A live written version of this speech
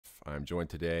I'm joined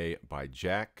today by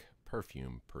Jack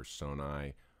Perfume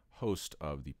Personae, host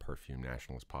of the Perfume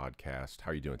Nationalist podcast.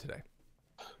 How are you doing today?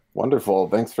 Wonderful.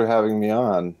 Thanks for having me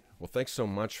on. Well, thanks so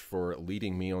much for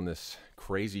leading me on this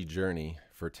crazy journey,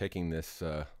 for taking this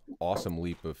awesome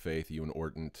leap of faith, you and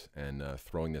Orton, and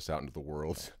throwing this out into the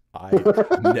world. I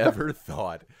never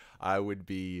thought I would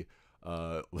be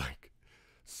like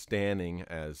standing,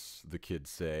 as the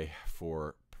kids say,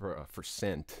 for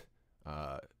scent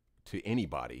to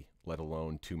anybody, let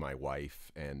alone to my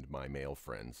wife and my male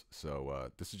friends. So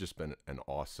this has just been an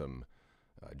awesome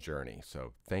journey.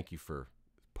 So thank you for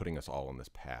putting us all on this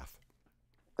path.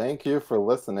 Thank you for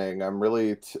listening. I'm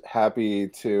really happy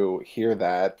to hear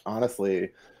that.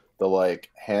 Honestly, the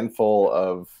handful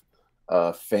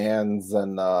of fans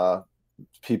and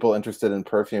people interested in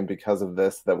perfume because of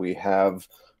this that we have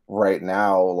right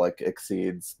now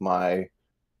exceeds my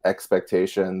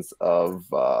expectations of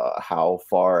how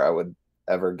far I would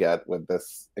ever get with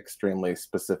this extremely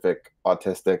specific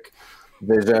autistic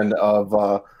vision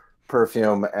of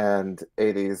perfume and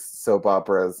 80s soap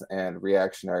operas and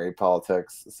reactionary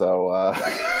politics. So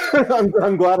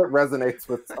I'm glad it resonates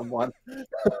with someone.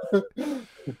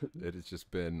 It has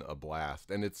just been a blast,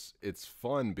 and it's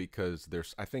fun because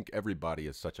there's, I think everybody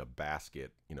is such a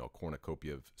basket, a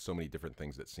cornucopia of so many different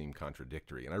things that seem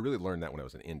contradictory. And I really learned that when I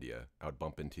was in India. I would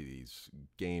bump into these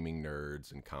gaming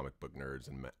nerds and comic book nerds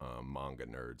and manga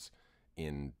nerds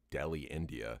in Delhi,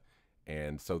 India,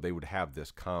 and so they would have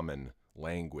this common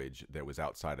language that was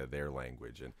outside of their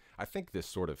language. And I think this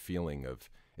sort of feeling of,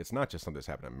 it's not just something that's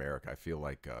happened in America. I feel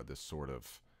like this sort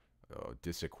of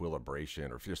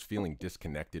disequilibration, or just feeling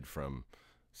disconnected from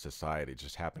society,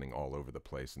 just happening all over the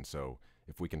place. And so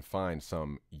if we can find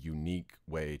some unique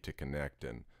way to connect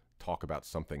and talk about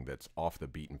something that's off the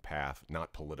beaten path,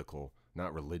 not political,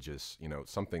 not religious,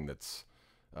 something that's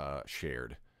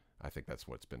shared, I think that's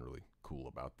what's been really cool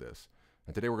about this.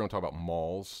 And today we're going to talk about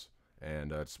malls,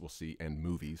 and we'll see, and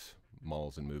movies,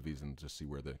 malls and movies, and just see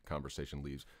where the conversation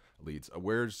leads.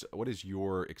 What is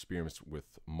your experience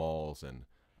with malls, and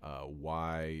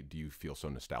why do you feel so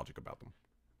nostalgic about them?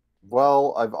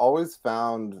 Well, I've always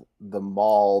found the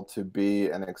mall to be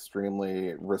an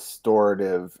extremely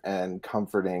restorative and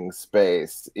comforting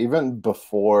space. Even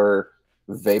before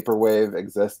vaporwave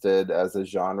existed as a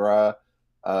genre,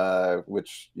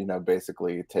 which,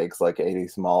 basically takes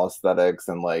 80s mall aesthetics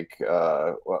and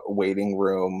waiting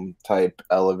room type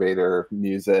elevator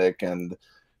music and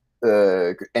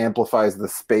amplifies the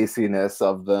spaciness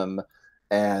of them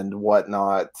and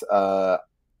whatnot.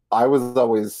 I was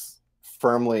always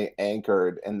firmly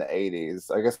anchored in the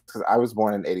 80s, I guess, because I was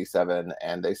born in 87,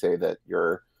 and they say that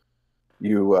you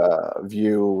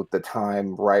view the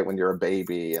time right when you're a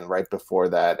baby and right before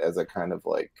that as a kind of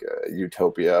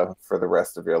utopia for the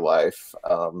rest of your life.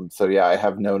 So yeah, I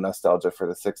have no nostalgia for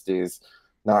the 60s,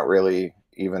 not really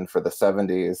even for the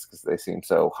 70s, because they seem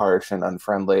so harsh and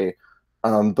unfriendly.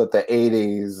 But the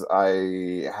 80s,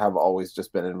 I have always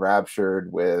just been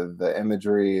enraptured with the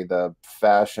imagery, the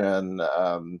fashion,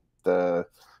 the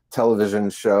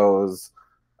television shows,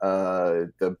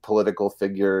 the political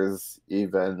figures,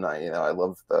 even. I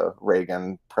love the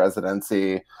Reagan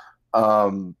presidency.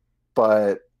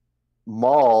 But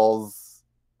malls,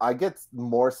 I get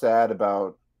more sad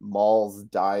about malls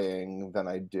dying than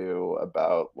I do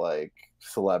about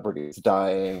celebrities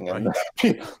dying and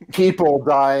Right. people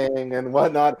dying and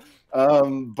whatnot.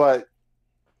 But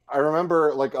I remember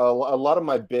a lot of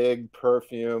my big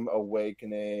perfume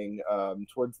awakening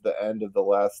towards the end of the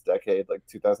last decade,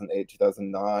 2008,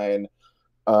 2009.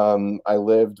 I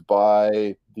lived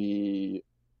by the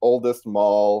oldest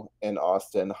mall in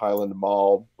Austin, Highland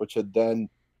Mall, which had then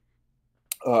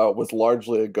was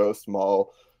largely a ghost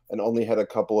mall and only had a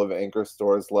couple of anchor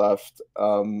stores left.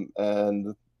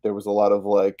 And there was a lot of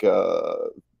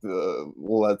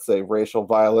let's say racial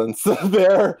violence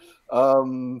there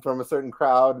from a certain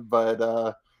crowd.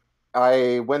 But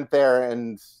I went there,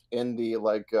 and in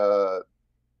the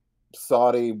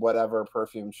Saudi whatever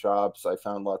perfume shops, I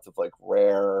found lots of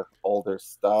rare older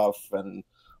stuff, and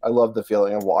I love the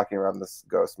feeling of walking around this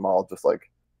ghost mall, just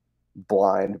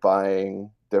blind buying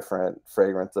different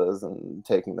fragrances and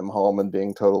taking them home and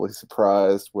being totally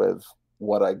surprised with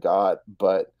what I got.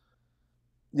 But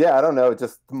yeah, I don't know.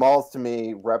 Just malls to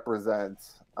me represent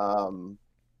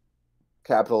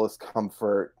capitalist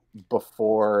comfort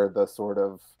before the sort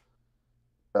of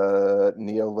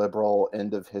neoliberal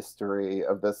end of history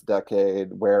of this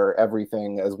decade, where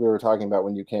everything, as we were talking about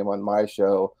when you came on my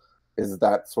show, is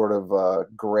that sort of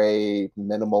gray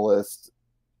minimalist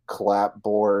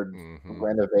clapboard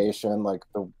renovation, like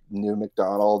the new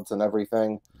McDonald's and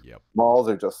everything. Yep. Malls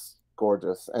are just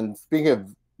gorgeous. And speaking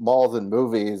of malls and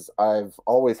movies, I've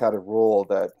always had a rule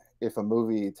that if a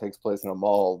movie takes place in a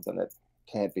mall, then it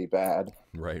can't be bad.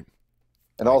 Right.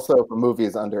 And I also, if a movie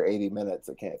is under 80 minutes,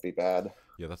 it can't be bad.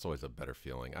 Yeah, that's always a better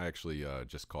feeling. I actually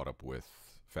just caught up with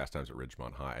Fast Times at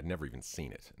Ridgemont High. I'd never even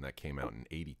seen it, and that came out in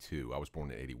 '82. I was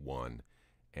born in '81,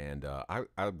 and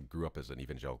I grew up as an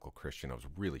evangelical Christian. I was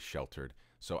really sheltered,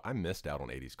 so I missed out on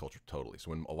 '80s culture totally.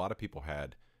 So when a lot of people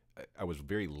had, I was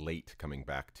very late coming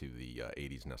back to the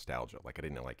 '80s nostalgia. Like I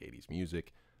didn't like '80s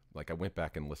music. Like I went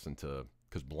back and listened to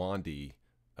because Blondie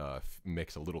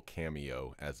makes a little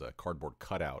cameo as a cardboard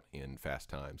cutout in Fast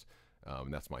Times.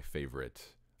 That's my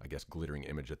favorite, I guess, glittering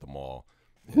image at the mall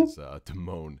is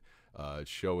Timon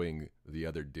showing the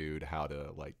other dude how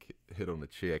to like hit on a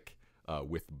chick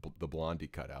with the Blondie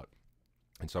cutout.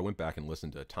 And so I went back and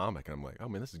listened to Atomic, and I'm like, oh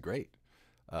man, this is great.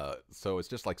 So it's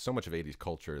just like so much of '80s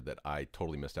culture that I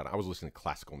totally missed out on. I was listening to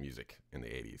classical music in the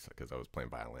 '80s because I was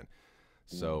playing violin.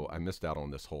 So I missed out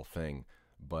on this whole thing.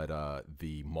 But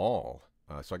the mall,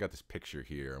 so I got this picture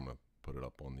here. I'm going to put it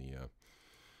up on the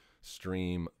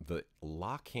stream. The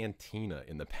La Cantina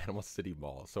in the Panama City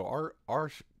Mall. So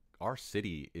our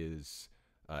city is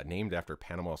named after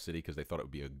Panama City because they thought it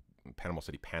would be a Panama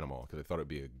City, Panama, because they thought it would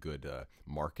be a good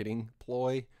marketing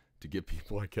ploy to get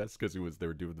people, I guess, because they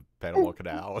were doing the Panama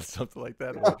Canal or something like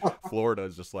that. Like, Florida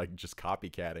is just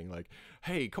copycatting, like,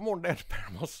 hey, come on down to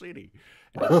Panama City.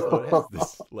 And so it has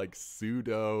this like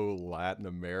pseudo Latin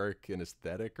American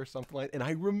aesthetic or something like that. And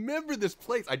I remember this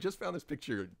place. I just found this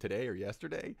picture today or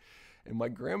yesterday. And my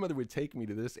grandmother would take me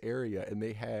to this area, and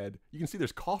they had, you can see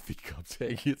there's coffee cups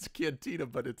hanging. It's a cantina,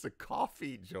 but it's a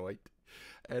coffee joint.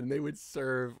 And they would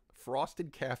serve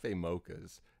frosted cafe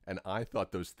mochas. And I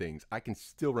thought those things, I can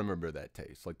still remember that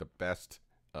taste, like the best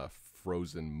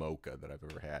frozen mocha that I've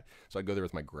ever had. So I go there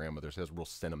with my grandmother. So it has a real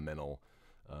sentimental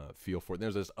feel for it. And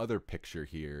there's this other picture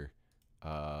here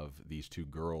of these two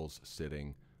girls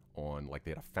sitting on, like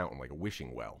they had a fountain, like a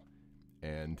wishing well.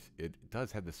 And it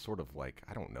does have this sort of like,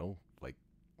 I don't know, like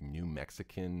New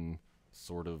Mexican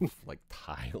sort of like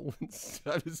tile and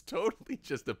stuff. It's totally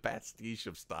just a pastiche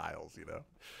of styles, you know?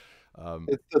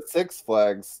 It's the Six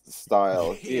Flags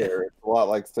style Yeah, here. It's a lot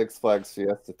like Six Flags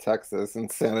Fiesta Texas in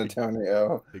San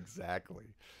Antonio. exactly.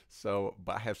 So,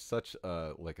 but I have such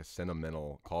like a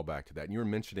sentimental callback to that. And you were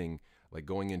mentioning like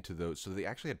going into those. So they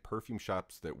actually had perfume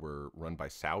shops that were run by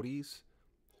Saudis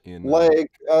in. With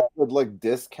like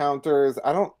discounters.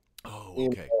 I don't, Oh, you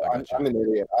okay, know, I I'm, got you. I'm an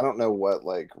idiot. I don't know what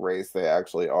like race they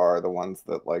actually are, the ones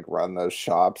that like run those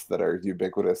shops that are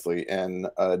ubiquitously in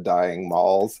dying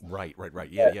malls. Right, right,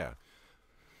 right. Yeah, yeah.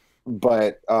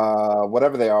 But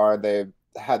whatever they are,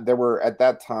 there were at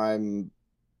that time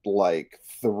like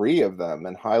three of them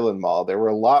in Highland Mall. There were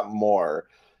a lot more.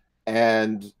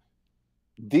 And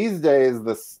these days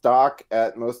the stock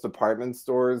at most department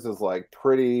stores is like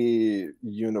pretty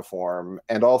uniform,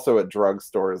 and also at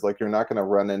drugstores like you're not going to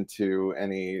run into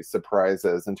any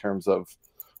surprises in terms of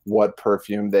what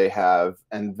perfume they have,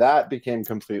 and that became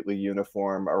completely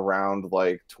uniform around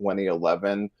like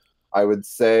 2011. I would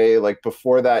say like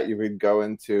before that you could go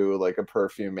into like a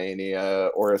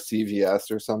Perfumania or a CVS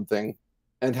or something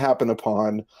and happen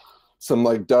upon some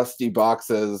like dusty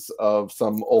boxes of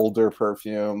some older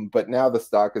perfume, but now the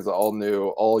stock is all new,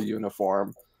 all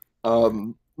uniform.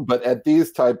 Right. But at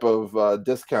these type of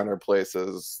discounter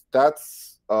places,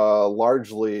 that's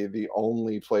largely the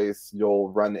only place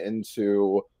you'll run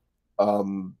into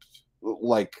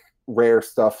like rare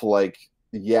stuff like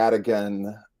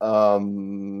Yadigan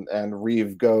and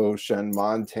Reeve Ghosh and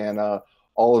Montana,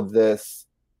 all of this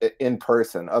in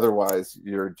person. Otherwise,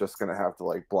 you're just going to have to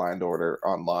like blind order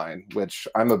online, which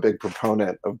I'm a big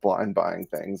proponent of blind buying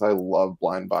things. I love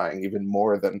blind buying even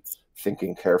more than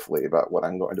thinking carefully about what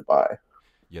I'm going to buy.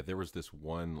 Yeah, there was this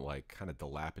one like kind of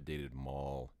dilapidated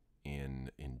mall in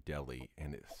Delhi,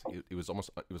 and it was almost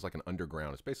it was like an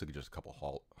underground. It's basically just a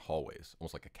couple hallways,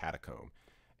 almost like a catacomb.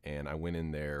 And I went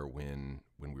in there when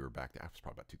we were back there. It was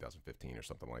probably about 2015 or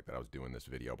something like that. I was doing this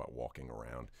video about walking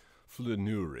around,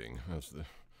 flaneuring, as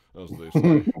they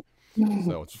say.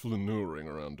 So it's flaneuring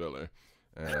around Delhi.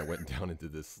 And I went down into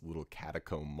this little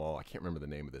catacomb mall. I can't remember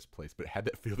the name of this place, but it had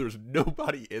that feel. There was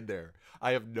nobody in there.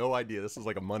 I have no idea. This is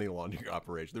like a money laundering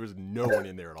operation. There was no one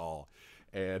in there at all.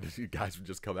 And you guys would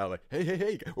just come out like, hey, hey,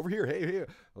 hey, over here, hey, here.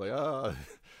 I'm like, ah.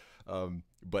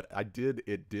 But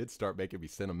it did start making me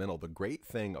sentimental. The great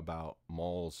thing about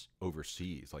malls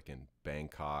overseas, like in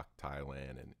Bangkok,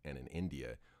 Thailand, and in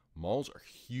India, malls are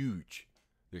huge.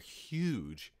 They're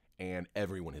huge, and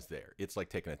everyone is there. It's like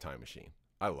taking a time machine.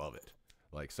 I love it.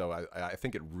 Like, so I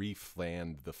think it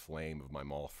reflanned the flame of my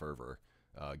mall fervor,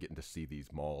 getting to see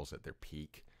these malls at their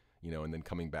peak, you know, and then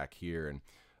coming back here. And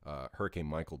Hurricane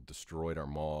Michael destroyed our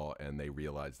mall, and they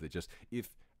realized that just if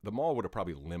the mall would have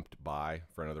probably limped by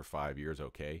for another 5 years,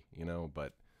 okay, you know,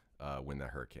 but when that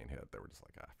hurricane hit, they were just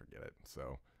like, ah, forget it.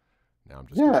 So now I'm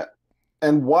just gonna. Yeah.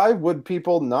 And why would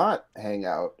people not hang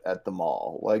out at the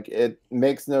mall? Like it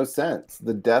makes no sense.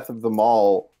 The death of the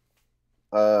mall,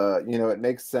 it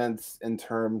makes sense in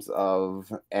terms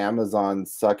of Amazon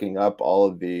sucking up all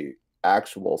of the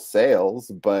actual sales,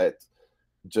 but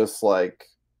just like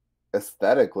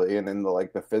aesthetically and in the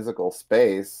like the physical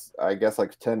space, I guess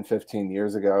like 10, 15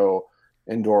 years ago,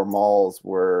 indoor malls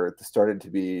were started to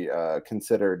be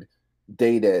considered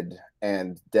dated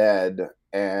and dead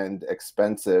and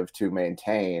expensive to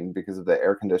maintain because of the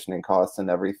air conditioning costs and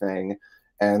everything.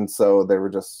 And so they were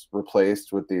just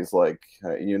replaced with these like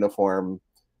uniform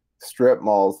strip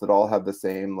malls that all have the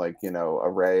same like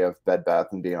array of Bed Bath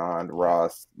and Beyond, Yeah.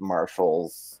 Ross,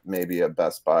 Marshalls, maybe a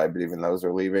Best Buy, but even those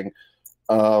are leaving.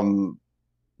 um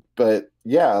but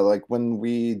yeah, like when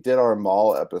we did our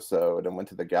mall episode and went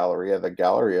to the Galleria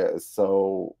is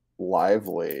so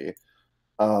lively.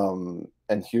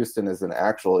 And Houston is an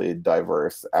actually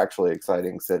diverse, actually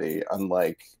exciting city,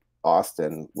 unlike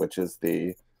Austin, which is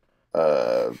the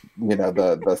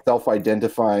the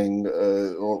self-identifying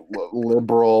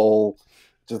liberal,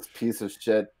 just piece of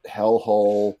shit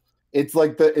hellhole. It's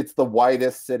the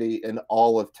whitest city in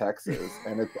all of Texas,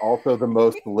 and it's also the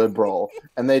most liberal.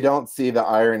 And they don't see the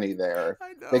irony there.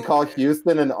 I They know, call man.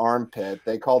 Houston an armpit.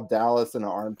 They call Dallas an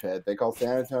armpit. They call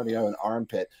San Antonio an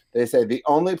armpit. They say the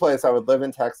only place I would live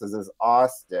in Texas is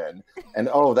Austin, and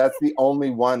oh, that's the only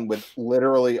one with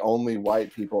literally only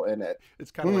white people in it.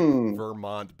 It's kind of like Hmm.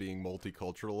 Vermont being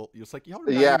multicultural. It's like, y'all are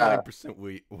Yeah.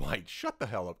 99% white. Shut the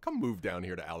hell up. Come move down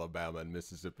here to Alabama and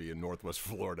Mississippi and Northwest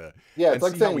Florida Yeah, it's and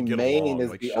like see how we saying get Maine along. is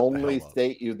Like, the shut the only hell up.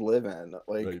 state you'd live in.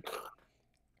 Like, Right.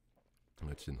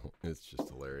 It's just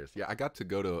hilarious. Yeah, I got to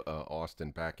go to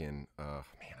Austin back in, man,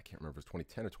 I can't remember if it was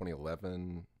 2010 or 2011.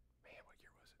 Man, what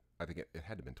year was it? I think it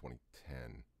had to have been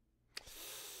 2010.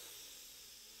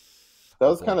 that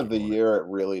I'm was kind of blanking the on it. year it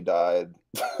really died.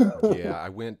 Yeah,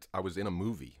 I was in a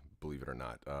movie, believe it or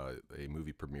not. A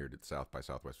movie premiered at South by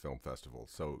Southwest Film Festival.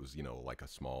 So it was, like a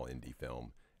small indie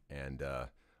film. And I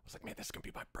was like, man, this is going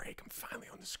to be my break. I'm finally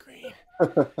on the screen.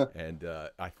 And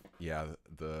yeah,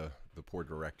 the poor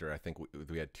director, I think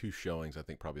we had two showings. I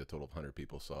think probably a total of 100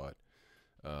 people saw it.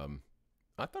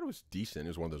 I thought it was decent. It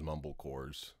was one of those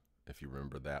mumblecores, if you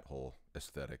remember that whole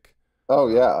aesthetic. Oh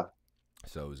Um, yeah.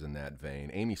 so it was in that vein.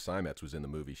 Amy Seimetz was in the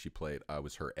movie. She played, I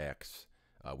was her ex.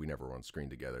 We never were on screen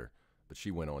together, but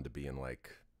she went on to be in like,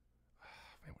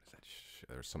 man, what is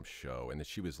that? There's some show, and then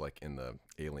she was like in the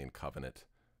Alien Covenant.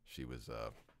 She was, I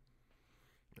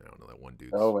don't know, that one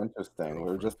dude's Oh, interesting. We were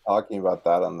girlfriend. just talking about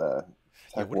that on the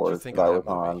Yeah, Tech what did you Wars think that of I that was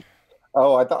movie? on.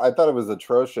 Oh, I thought it was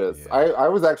atrocious. Yeah. I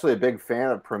was actually a big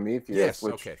fan of Prometheus, Yes.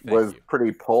 which Okay. Thank was you.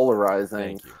 pretty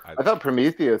polarizing. Thank you. I thought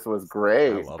Prometheus was I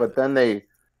great, loved but it. then they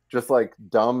just like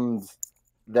dumbed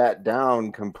that down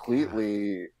Yeah.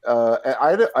 completely.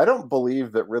 I don't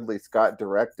believe that Ridley Scott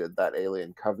directed that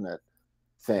Alien Covenant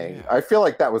thing. Yeah. I feel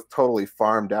like that was totally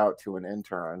farmed out to an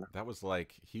intern. That was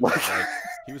like he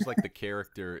was like the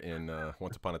character in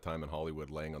Once Upon a Time in Hollywood,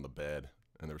 laying on the bed,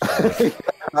 and there was so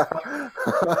much.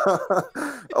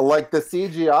 Like the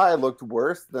CGI looked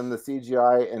worse than the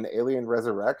CGI in Alien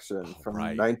Resurrection Oh, from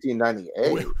right.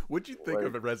 1998. What'd you think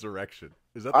of Like a Resurrection?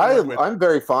 Is that the one with? I'm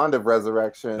very fond of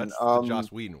Resurrection. That's the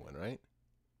Joss Whedon one, right?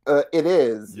 It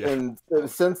is, Yeah. and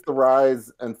since the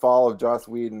rise and fall of Joss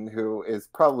Whedon, who is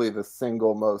probably the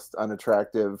single most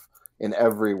unattractive in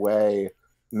every way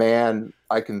man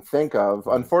I can think of.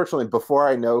 Right. Unfortunately, before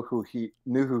I knew who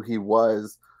he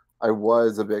was, I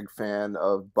was a big fan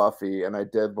of Buffy, and I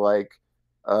did like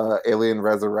Alien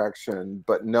Resurrection.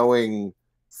 But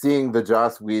seeing the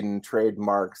Joss Whedon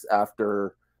trademarks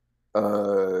after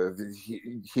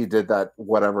he did that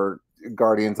whatever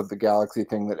Guardians of the Galaxy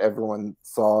thing that everyone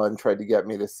saw and tried to get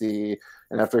me to see,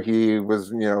 and after he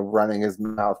was running his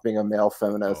mouth being a male Oh,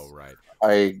 feminist, right.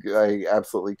 I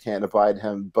absolutely can't abide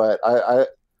him. But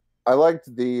I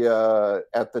liked the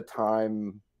at the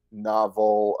time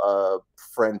novel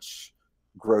French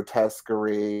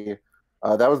grotesquerie.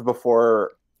 That was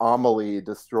before Amelie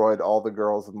destroyed all the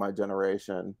girls of my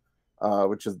generation,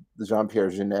 which is Jean-Pierre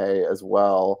Jeunet as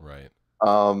well. Right.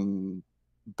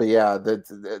 But yeah,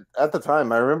 at the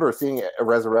time, I remember seeing a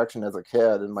Resurrection as a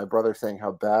kid, and my brother saying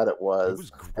how bad it It was,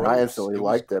 was and I gross. instantly It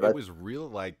was liked it. it was real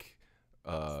like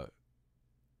uh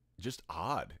just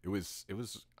odd. It was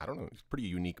I don't know, it's a pretty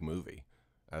unique movie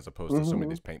as opposed to so many of Mhm.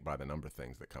 these paint by the number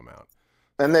things that come out.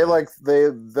 And But they like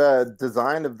the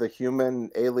design of the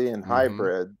human alien mm-hmm.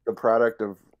 hybrid, the product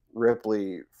of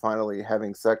Ripley finally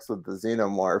having sex with the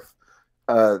xenomorph,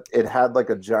 it had like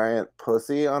a giant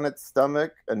pussy on its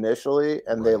stomach initially,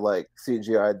 and they Right. like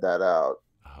CGI'd that out.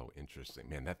 Oh, interesting.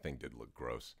 Man, that thing did look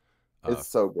gross. It's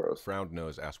so gross. Frowned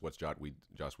Nose asked what's Joss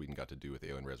Whedon got to do with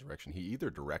Alien Resurrection. He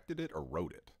either directed it or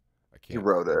wrote it. I He can't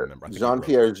wrote it. remember. I think he wrote it.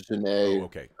 Jean-Pierre Oh, Jeunet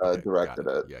okay. Okay. Got directed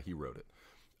it. it. Yeah, he wrote it.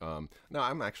 No,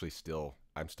 I'm still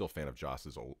a fan of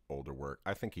Joss's older work.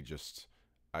 I think he just,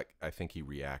 I think he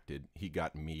reacted. He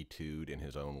got Me Too'd in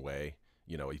his own way.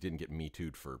 You know, he didn't get Me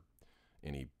Too'd for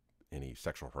any any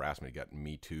sexual harassment. He got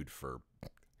Me Too'd for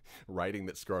writing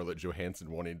that Scarlett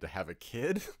Johansson wanted to have a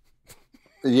kid.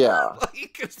 Yeah,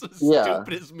 Like, it's the yeah,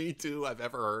 stupidest Me Too I've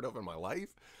ever heard of in my life.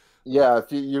 But yeah.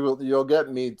 If you'll get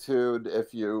Me Too'd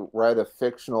if you write a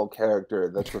fictional character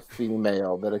that's a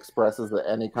female that expresses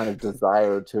any kind of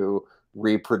desire to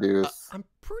reproduce I'm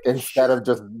pretty instead sure. of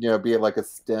just being like a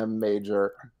STEM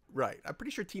major. Right. I'm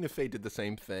pretty sure Tina Fey did the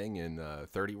same thing in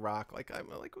 30 Rock. Like, I'm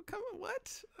like, well, come on,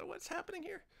 what? What's happening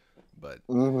here? But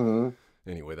Hmm.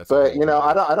 anyway, that's a But whole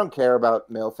nother. I don't care about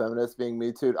male feminists being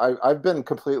Me Too. I've been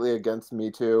completely against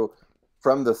Me Too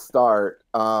from the start.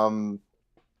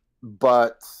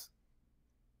 But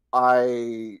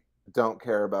I don't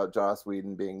care about Joss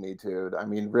Whedon being Me Too'd. I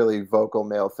mean, really vocal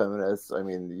male feminists. I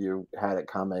mean, you had it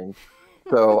coming.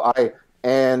 So I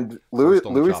and First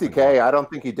on the Louis chopping C.K. block. I don't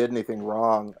think he did anything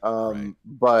wrong. Right.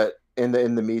 But in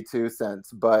the Me Too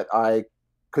sense, but I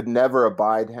could never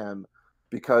abide him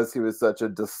because he was such a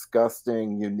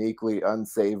disgusting, uniquely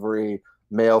unsavory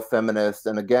male feminist.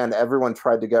 And again, everyone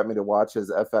tried to get me to watch his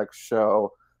FX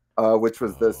show, which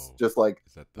was this Oh, just like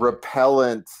is that the.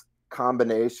 repellent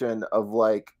combination of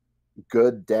like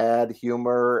good dad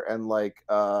humor and like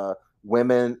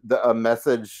women the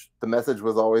message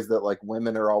was always that like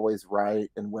women are always right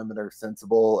and women are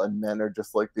sensible and men are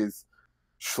just like these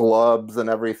schlubs and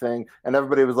everything, and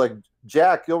everybody was like,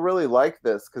 Jack, you'll really like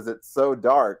this because it's so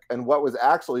dark. And what was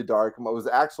actually dark and what was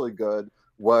actually good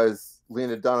was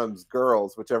Lena Dunham's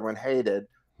Girls, which everyone hated.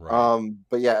 Right.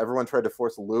 But yeah, everyone tried to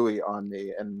force Louis on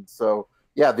me, and so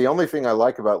yeah, the only thing I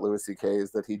like about Louis C.K.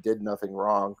 is that he did nothing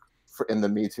wrong in the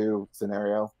Me Too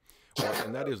scenario. Well,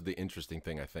 and that is the interesting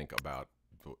thing, I think, about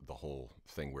the whole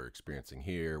thing we're experiencing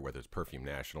here, whether it's perfume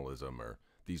nationalism or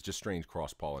these just strange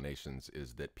cross pollinations,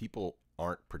 is that people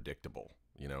aren't predictable.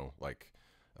 You know, like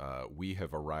we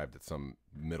have arrived at some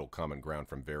middle common ground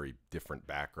from very different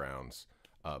backgrounds,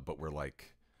 but we're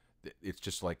like, it's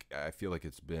just like I feel like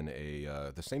it's been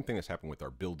a the same thing that's happened with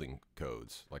our building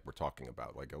codes, like we're talking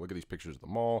about. Like I look at these pictures of the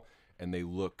mall, and they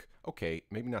look okay,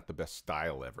 maybe not the best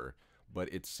style ever,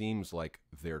 but it seems like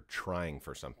they're trying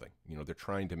for something. You know, they're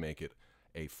trying to make it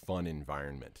a fun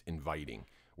environment, inviting.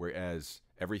 Whereas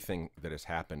everything that has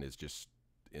happened is just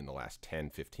in the last 10,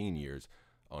 15 years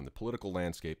on the political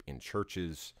landscape, in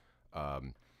churches,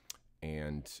 um,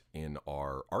 and in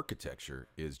our architecture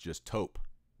is just taupe.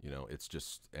 You know, it's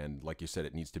just, and like you said,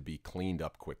 it needs to be cleaned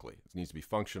up quickly. It needs to be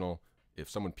functional. If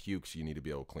someone pukes, you need to be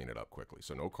able to clean it up quickly.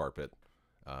 So no carpet,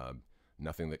 uh,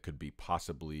 nothing that could be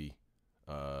possibly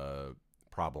uh,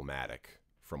 problematic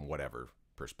from whatever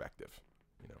perspective.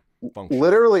 You know, functional.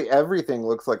 Literally everything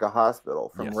looks like a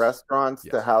hospital, from Yes. restaurants to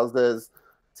Yes. houses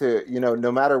to,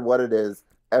 no matter what it is,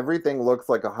 everything looks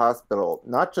like a hospital.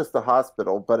 Not just a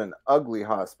hospital, but an ugly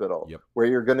hospital Yep. where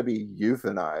you're going to be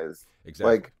euthanized.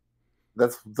 Exactly. Like,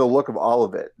 that's the look of all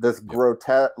of it. This Yep.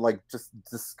 grotesque, like just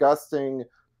disgusting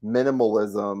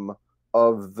minimalism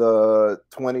of the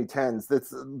 2010s.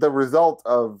 That's the result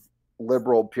of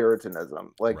liberal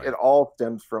Puritanism. Like, it Right. all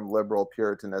stems from liberal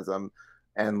Puritanism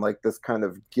and like this kind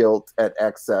of guilt at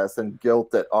excess and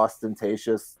guilt at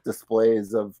ostentatious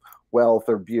displays of wealth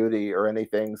or beauty or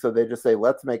anything. So they just say,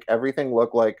 let's make everything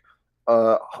look like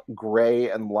a gray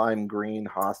and lime green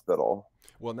hospital.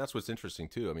 Well, and that's what's interesting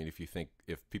too. I mean,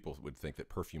 if people would think that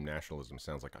perfume nationalism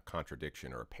sounds like a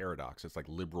contradiction or a paradox, it's like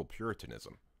liberal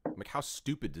Puritanism. Like, how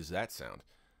stupid does that sound?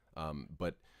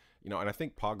 But you know, and I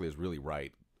think Poglia is really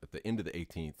right. At the end of the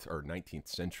 18th or 19th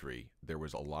century, there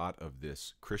was a lot of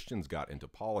this. Christians got into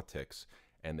politics,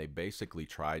 and they basically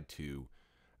tried to.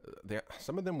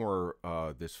 Some of them were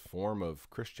this form of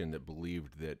Christian that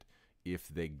believed that if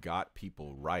they got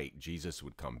people right, Jesus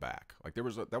would come back. Like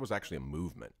that was actually a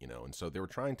movement, you know. And so they were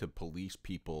trying to police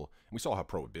people. We saw how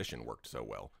prohibition worked so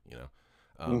well, you know.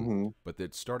 Mm-hmm. But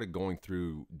it started going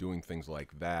through doing things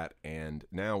like that, and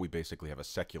now we basically have a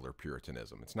secular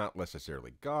Puritanism. It's not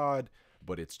necessarily God,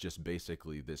 but it's just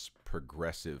basically this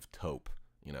progressive taupe.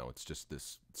 You know, it's just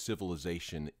this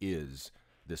civilization is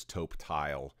this taupe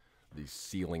tile, these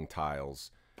ceiling tiles,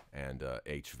 and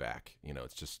HVAC. You know,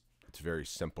 it's very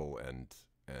simple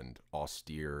and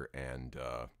austere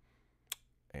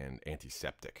and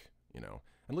antiseptic, you know.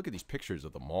 And look at these pictures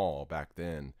of the mall back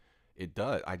then. It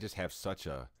does. I just have such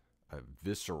a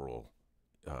visceral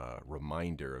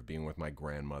reminder of being with my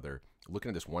grandmother. Looking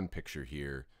at this one picture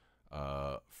here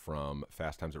from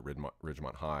Fast Times at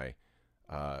Ridgemont High,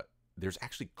 there's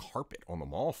actually carpet on the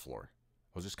mall floor.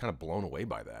 I was just kind of blown away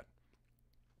by that.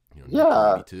 You know, Yeah,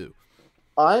 1982.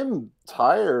 I'm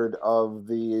tired of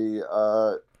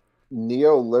the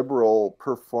neoliberal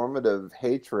performative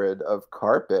hatred of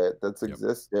carpet that's Yep.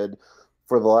 existed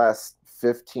for the last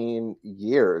 15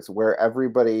 years, where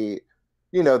everybody,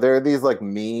 there are these like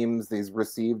memes, these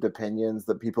received opinions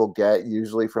that people get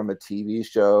usually from a TV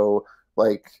show.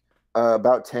 Like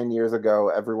about 10 years ago,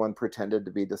 everyone pretended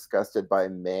to be disgusted by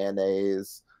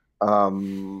mayonnaise.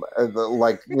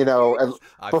 Like,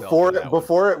 I fell for before that one.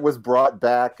 before it was brought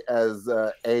back as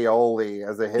aioli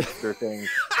as a hipster thing,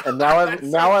 and That's so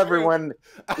now true. everyone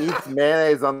eats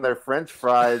mayonnaise on their French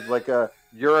fries like a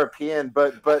European.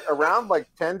 But around like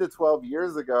 10 to 12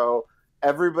 years ago,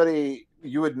 everybody,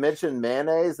 you would mention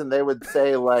mayonnaise and they would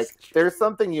say like, It's there's true.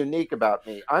 something unique about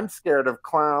me. I'm scared of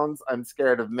clowns, I'm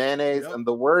scared of mayonnaise, Yep. and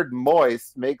the word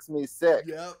moist makes me sick.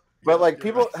 Yep. But Yep. like You're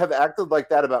people right. have acted like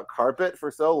that about carpet for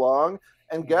so long,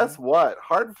 and Hmm. guess what?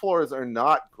 Hard floors are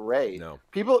not great. No.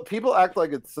 People act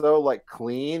like it's so like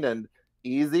clean and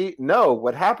easy. No,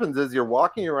 what happens is you're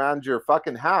walking around your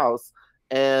fucking house,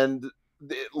 and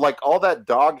like all that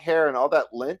dog hair and all that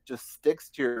lint just sticks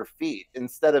to your feet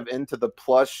instead of into the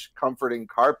plush comforting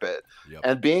carpet. Yep.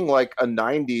 And being like a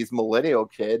 90s millennial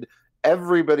kid,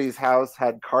 everybody's house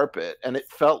had carpet, and it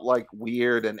felt like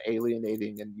weird and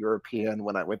alienating and European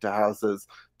when I went to houses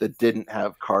that didn't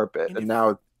have carpet, And and now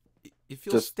it's it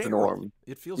feels just the sterile. norm.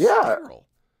 It feels Yeah, sterile.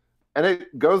 and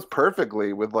it goes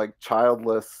perfectly with like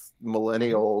childless Hmm.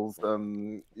 millennials.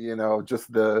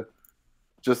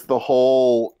 Just the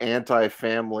whole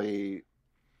anti-family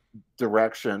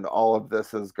direction all of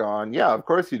this has gone. Yeah, of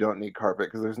course you don't need carpet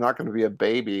because there's not going to be a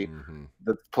baby Hmm.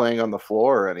 that's playing on the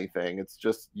floor or anything. It's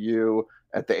just you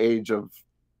at the age of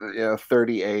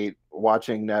 38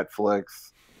 watching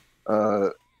Netflix uh,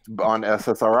 on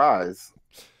SSRIs.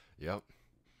 Yep.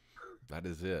 That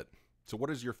is it. So, what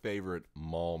is your favorite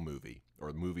mall movie or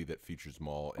a movie that features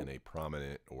mall in a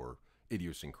prominent or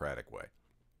idiosyncratic way?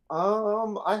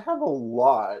 I have a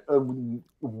lot.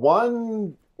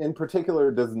 One in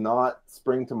particular does not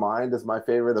spring to mind as my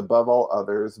favorite above all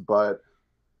others, but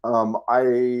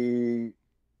I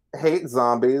hate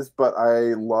zombies, but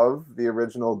I love the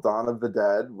original Dawn of the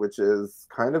Dead, which is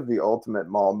kind of the ultimate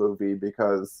mall movie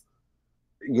because,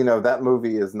 that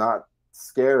movie is not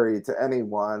scary to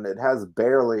anyone. It has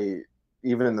barely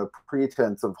even the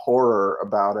pretense of horror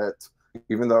about it,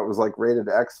 even though it was like rated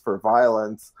X for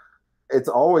violence. It's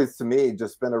always to me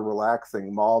just been a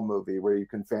relaxing mall movie where you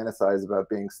can fantasize about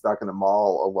being stuck in a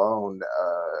mall alone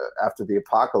after the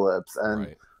apocalypse. And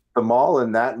Right. the mall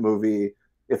in that movie,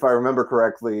 if I remember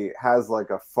correctly, has like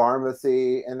a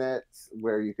pharmacy in it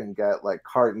where you can get like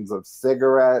cartons of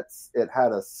cigarettes. It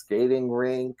had a skating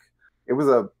rink. It was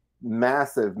a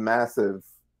massive, massive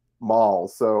mall.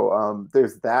 So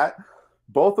there's that.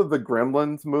 Both of the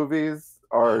Gremlins movies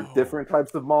are Oh, different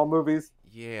types of mall movies.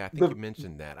 yeah. I think The you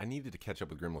mentioned that. I needed to catch up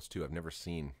with Gremlins 2. I've never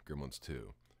seen Gremlins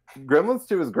 2. Gremlins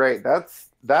 2 is great.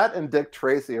 That and Dick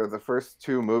Tracy are the first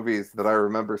two movies that I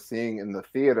remember seeing in the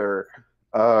theater,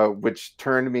 which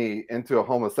turned me into a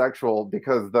homosexual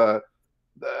because the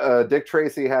Dick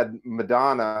Tracy had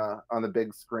Madonna on the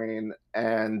big screen,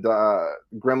 and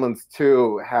Gremlins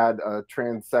 2 had a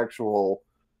transsexual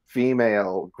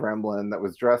female gremlin that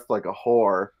was dressed like a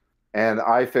whore. And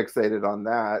I fixated on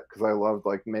that because I loved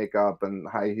like makeup and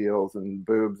high heels and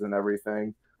boobs and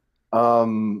everything.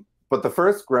 But the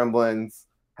first Gremlins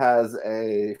has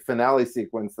a finale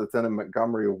sequence that's in a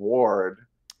Montgomery Ward.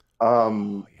 Oh,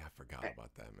 Um, yeah. I forgot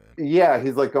about that, man. yeah,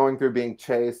 he's like going through being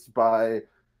chased by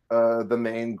the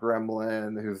main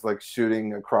gremlin who's like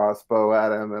shooting a crossbow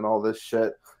at him and all this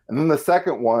shit. And then the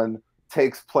second one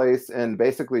takes place in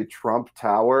basically Trump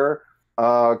Tower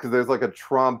because there's like a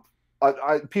Trump.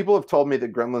 People have told me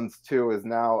that Gremlins 2 is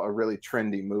now a really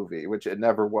trendy movie, which it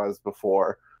never was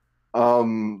before.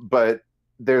 But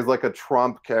there's like a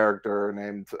Trump character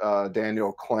named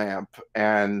Daniel Clamp,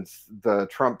 and the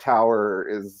Trump Tower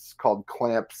is called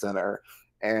Clamp Center,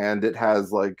 and it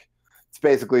has like it's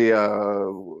basically a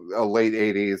late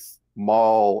 '80s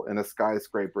mall in a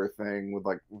skyscraper thing with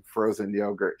like frozen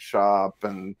yogurt shop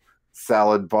and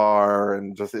salad bar,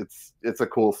 and just it's a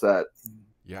cool set.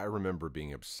 Yeah, I remember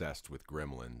being obsessed with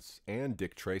Gremlins and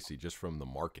Dick Tracy just from the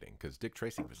marketing because Dick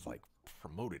Tracy was like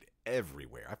promoted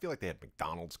everywhere. I feel like they had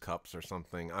McDonald's cups or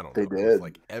something. I don't They know. It was did.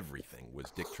 like everything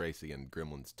was Dick Tracy and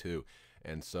Gremlins too.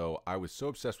 And so I was so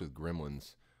obsessed with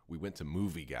Gremlins, we went to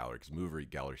Movie Gallery because Movie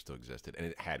Gallery still existed, and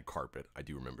it had carpet. I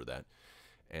do remember that.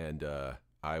 And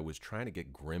I was trying to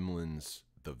get Gremlins,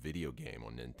 the video game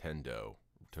on Nintendo,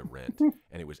 to rent,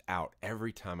 and it was out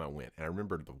every time I went. And I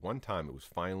remember the one time it was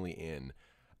finally in,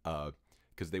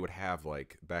 because they would have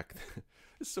like back.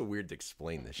 It's so weird to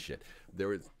explain this shit.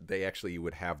 They actually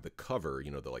would have the cover,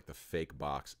 you know, the fake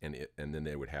box, and then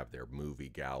they would have their Movie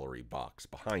Gallery box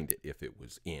behind it if it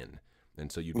was in. And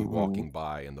so you'd be walking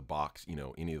by, and the box, you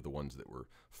know, any of the ones that were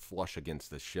flush against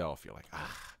the shelf, you're like,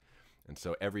 ah. And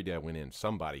so every day I went in,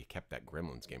 somebody kept that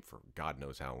Gremlins game for God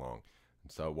knows how long.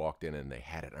 And so I walked in and they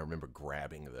had it. I remember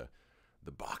grabbing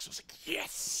the box. I was like,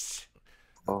 yes!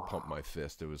 I pumped my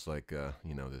fist. It was like,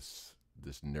 you know, this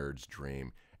nerd's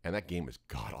dream. And that game is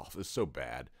god awful. It's so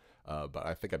bad. But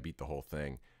I think I beat the whole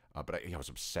thing. But I was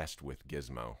obsessed with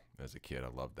Gizmo as a kid. I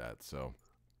loved that. So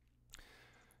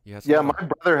yeah, Yeah, my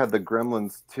brother had the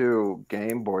Gremlins 2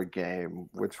 Game Boy game,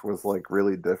 which was like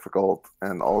really difficult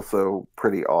and also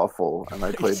pretty awful. And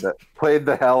I played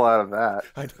the hell out of that.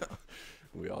 I know.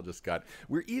 We all just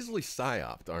we're easily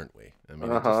psyoped, aren't we? I mean,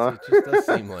 it just does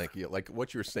seem like like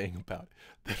what you were saying about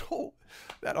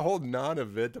that whole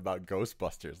non-event about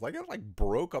Ghostbusters. Like it like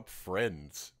broke up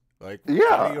friends. Like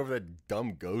fighting over that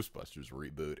dumb Ghostbusters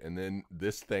reboot, and then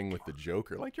this thing with the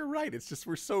Joker. Like you're right, it's just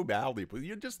we're so malleable.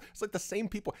 It's like the same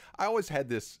people. I always had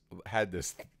this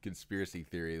conspiracy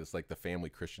theory. It's like the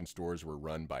family Christian stores were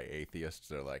run by atheists.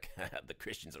 They're like the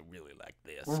Christians are really like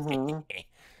this.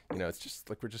 You know, it's just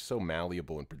like we're just so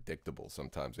malleable and predictable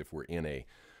sometimes if we're in a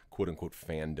quote unquote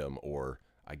fandom or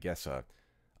I guess a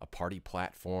party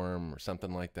platform or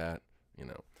something like that. You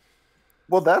know.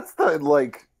 Well, that's the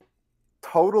like.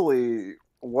 Totally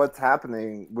what's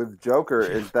happening with Joker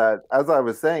is that, as I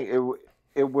was saying,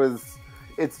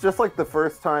 it's just like the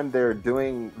first time they're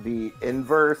doing the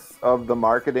inverse of the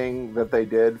marketing that they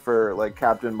did for like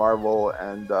Captain Marvel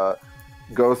and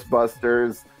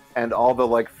Ghostbusters and all the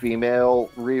like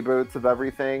female reboots of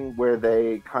everything, where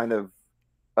they kind of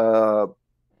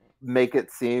make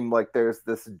it seem like there's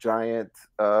this giant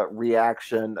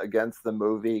reaction against the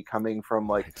movie coming from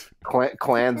like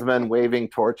Klansmen waving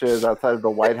torches outside of the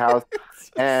White House,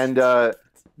 and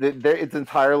it's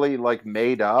entirely like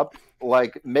made up.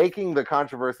 Like making the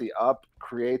controversy up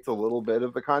creates a little bit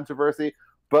of the controversy,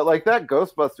 but like that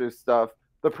Ghostbusters stuff,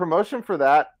 the promotion for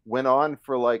that went on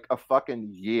for like a fucking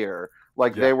year.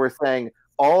 Like they were saying,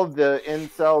 all of the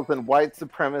incels and white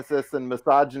supremacists and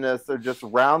misogynists are just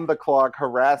round the clock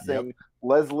harassing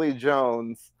Leslie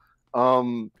Jones.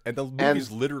 And the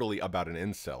movie's literally about an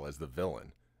incel as the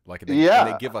villain. Like and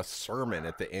they give a sermon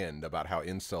at the end about how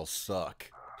incels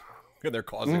suck. And they're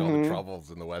causing all the troubles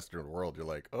in the Western world. You're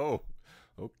like, oh,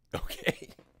 okay.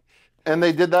 And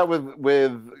they did that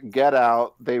with Get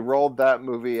Out. They rolled that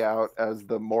movie out as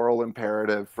the moral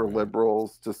imperative for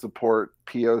liberals to support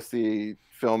POC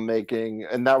filmmaking.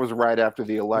 And that was right after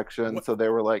the election. So they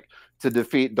were like, to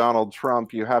defeat Donald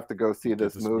Trump, you have to go see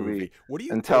this movie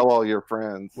and tell all your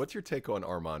friends. What's your take on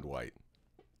Armand White?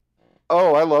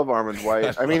 Oh, I love Armand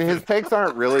White. I mean, his takes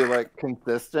aren't really like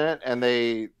consistent, and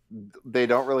they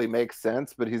don't really make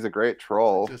sense, but he's a great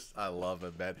troll. I love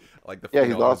him, man. Like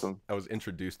he's awesome. I was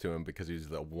introduced to him because he's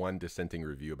the one dissenting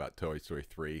review about Toy Story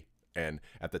 3, and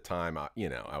at the time, I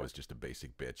was just a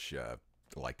basic bitch,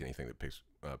 liked anything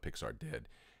that Pixar did,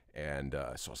 and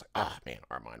so I was like, man,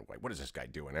 Armand White, what is this guy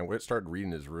doing? And I started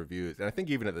reading his reviews, and I think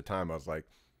even at the time, I was like,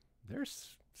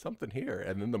 there's something here.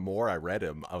 And then the more I read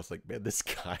him, I was like, man, this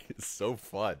guy is so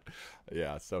fun.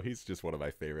 Yeah, so he's just one of my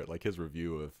favorite. Like his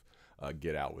review of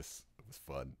Get Out was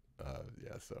fun.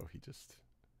 So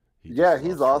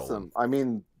he's awesome. I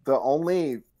mean, the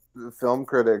only film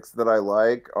critics that I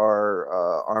like are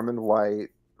Armand White,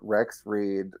 Rex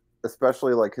Reed,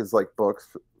 especially like his like books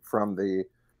from the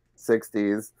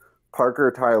 60s,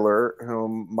 Parker Tyler,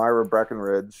 whom Myra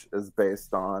Breckinridge is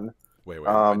based on. Wait,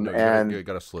 no, you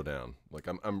gotta slow down. Like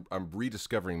I'm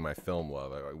rediscovering my film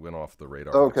love. I went off the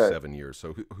radar for like 7 years.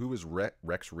 So who is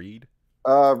Rex Reed?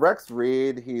 Rex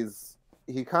Reed,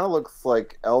 he kind of looks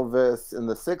like Elvis in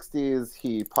the 60s.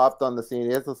 He popped on the scene.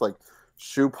 He has this like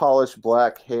shoe polish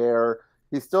black hair.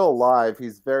 He's still alive.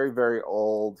 He's very, very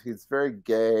old. He's very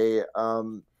gay.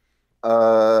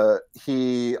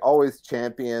 He always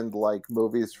championed like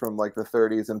movies from like the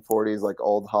 30s and 40s, like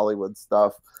old Hollywood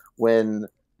stuff, when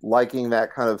liking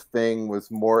that kind of thing was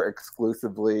more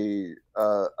exclusively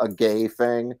a gay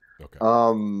thing.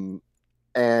 Okay.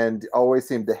 And always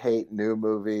seemed to hate new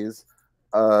movies.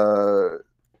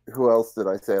 Who else did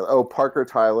I say? Oh, Parker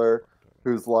Tyler,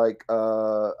 who's like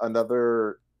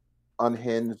another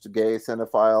unhinged gay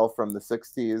cinephile from the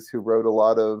 60s who wrote a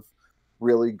lot of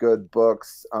really good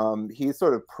books. He's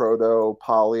sort of proto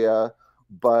Polya,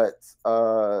 but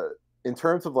in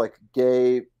terms of like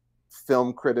gay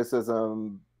film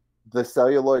criticism, The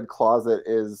Celluloid Closet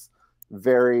is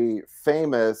very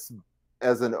famous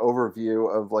as an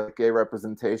overview of like gay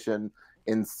representation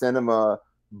in cinema,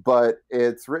 but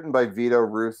it's written by Vito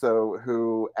Russo,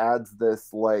 who adds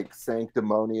this like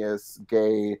sanctimonious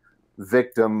gay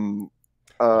victim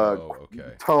Oh,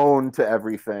 okay. tone to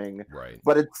everything. Right.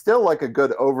 But it's still like a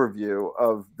good overview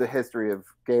of the history of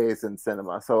gays in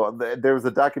cinema. So there was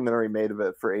a documentary made of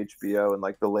it for HBO in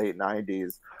like the late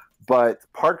 90s. But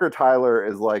Parker Tyler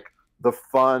is like the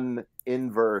fun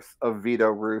inverse of Vito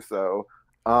Russo.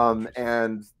 Oh, interesting.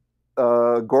 And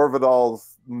Gore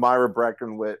Vidal's Myra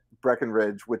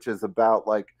Breckenridge, which is about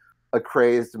like a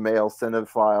crazed male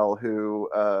cinephile who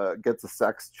gets a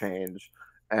sex change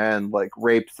and like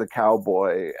rapes a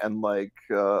cowboy and like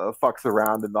fucks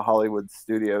around in the Hollywood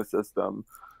studio system,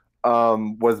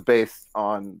 was based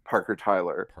on Parker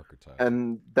Tyler. Parker Tyler.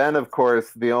 And then, of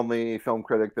course, the only film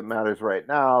critic that matters right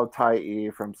now, Tai E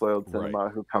from Soiled Right. Cinema,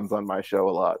 who comes on my show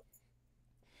a lot.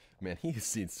 Man, he's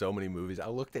seen so many movies. I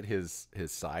looked at his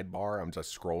sidebar. I'm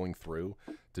just scrolling through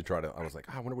to try to. I was like,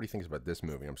 I wonder what he thinks about this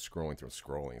movie. I'm scrolling through,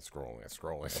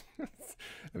 scrolling.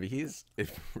 I mean, he's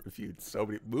reviewed so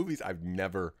many movies I've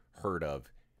never heard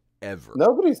of, ever.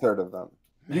 Nobody's heard of them.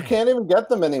 You Man, can't even get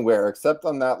them anywhere except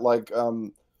on that like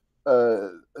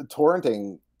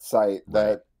torrenting site right?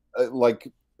 that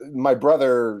like my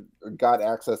brother got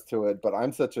access to it, but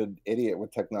I'm such an idiot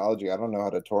with technology. I don't know how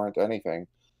to torrent anything.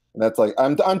 And that's like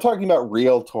I'm talking about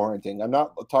real torrenting. I'm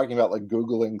not talking about like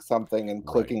Googling something and Right.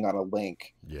 clicking on a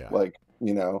link. Yeah. Like,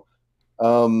 you know.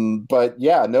 But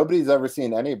yeah, nobody's ever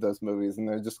seen any of those movies and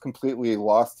they're just completely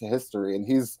lost to history. And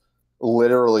he's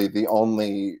literally the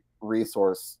only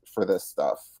resource for this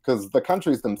stuff. Because the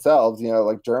countries themselves, you know,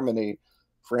 like Germany,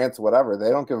 France, whatever, they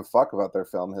don't give a fuck about their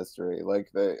film history. Like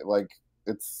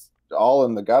it's all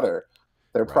in the gutter.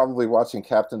 They're Right. probably watching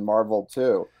Captain Marvel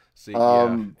too. See,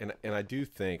 yeah, Um, and I do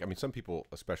think, I mean, some people,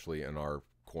 especially in our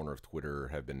corner of Twitter,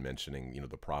 have been mentioning,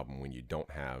 the problem when you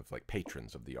don't have like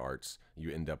patrons of the arts,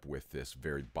 you end up with this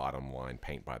very bottom line,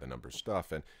 paint by the numbers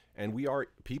stuff, and we are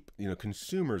people,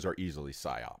 consumers are easily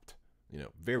psyoped,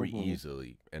 very mhm.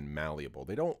 easily and malleable.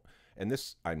 They don't, and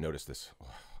this I noticed this.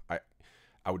 I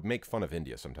I would make fun of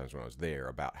India sometimes when I was there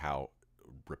about how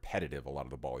repetitive a lot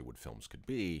of the Bollywood films could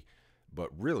be, but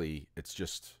really it's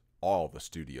just all the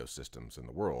studio systems in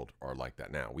the world are like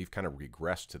that now. We've kind of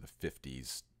regressed to the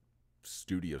 50s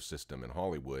studio system in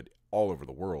Hollywood all over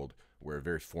the world where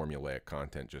very formulaic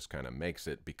content just kind of makes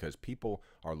it because people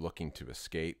are looking to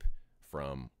escape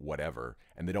from whatever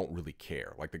and they don't really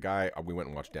care. Like the guy, we went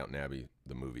and watched Downton Abbey,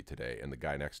 the movie today, and the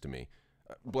guy next to me,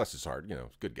 bless his heart,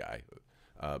 good guy,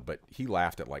 but he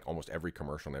laughed at like almost every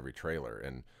commercial and every trailer.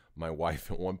 And my wife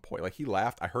at one point, like he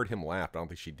laughed. I heard him laugh. But I don't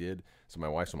think she did. So my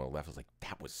wife's on my left was like,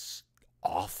 "That was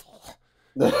awful."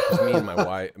 Because me and my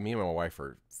wife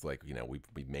are like,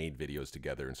 we made videos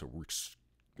together, and so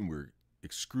we're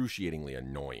excruciatingly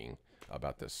annoying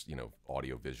about this,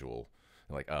 audio visual.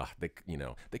 Like, they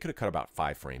could have cut about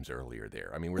 5 frames earlier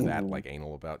there. I mean, we're that Mhm. like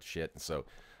anal about shit, and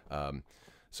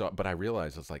but I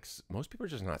realized it's like most people are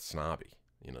just not snobby,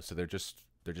 so they're just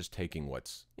taking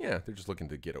they're just looking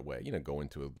to get away, go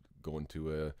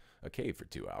into a cave for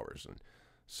 2 hours, and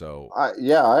so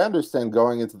Yeah, I understand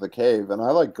going into the cave, and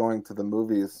I like going to the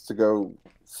movies to go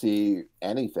see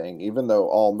anything, even though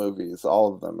all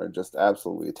of them are just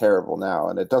absolutely terrible now.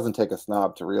 And it doesn't take a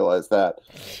snob to realize that.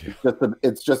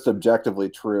 It's just objectively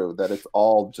true that it's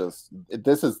all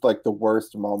this is like the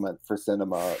worst moment for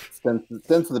cinema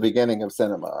since the beginning of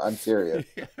cinema. I'm serious.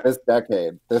 This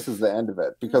decade, this is the end of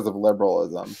it because of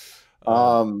liberalism.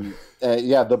 um,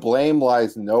 Yeah, the blame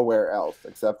lies nowhere else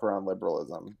except for on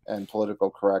liberalism and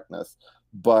political correctness.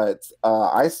 But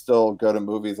I still go to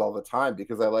movies all the time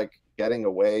because I like getting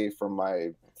away from my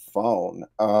phone.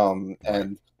 right.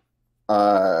 And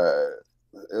uh,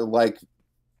 like,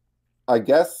 I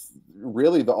guess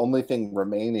really the only thing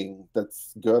remaining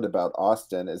that's good about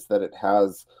Austin is that it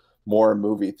has more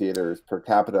movie theaters per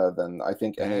capita than I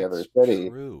think any other That's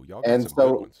city. true. Y'all got And some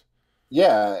good so ones.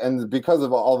 yeah, and because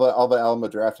of all the Alamo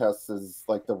Draft Houses,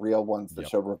 like the real ones that Yep.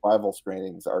 show revival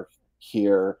screenings are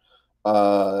here,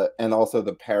 and also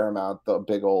the Paramount, the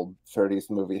big old 30s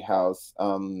movie house.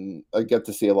 I get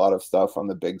to see a lot of stuff on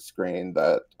the big screen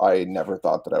that I never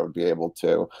thought that I would be able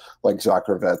to, like Jacques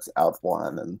Rivette's Out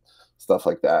One and stuff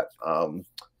like that.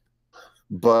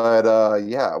 But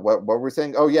yeah, what were we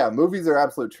saying? Oh yeah, movies are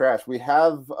absolute trash. We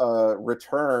have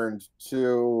returned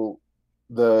to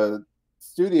the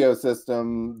studio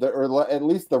system, or at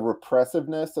least the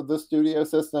repressiveness of the studio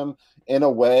system in a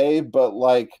way, but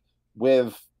like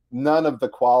with none of the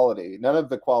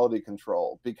quality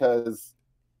control, because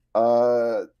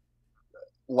uh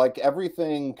like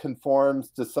everything conforms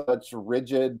to such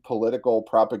rigid political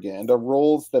propaganda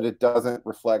rules that it doesn't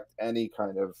reflect any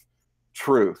kind of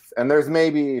truth. And there's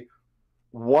maybe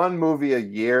one movie a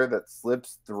year that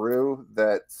slips through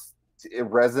that it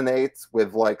resonates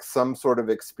with like some sort of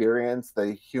experience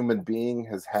the human being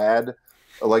has had.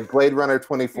 Like Blade Runner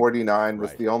 2049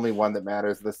 was Right. the only one that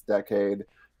matters this decade.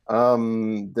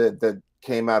 That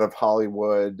came out of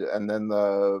Hollywood, and then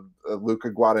the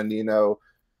Luca Guadagnino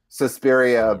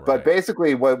Suspiria. Oh, But right.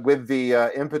 basically, what with the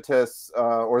impetus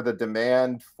or the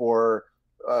demand for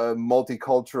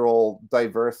multicultural,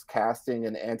 diverse casting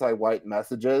and anti-white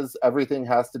messages, everything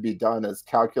has to be done as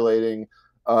calculating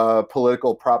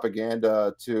political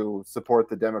propaganda to support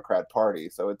the Democrat Party.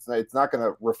 So it's not going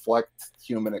to reflect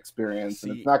human experience,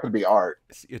 and it's See, not going to be art.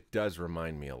 it does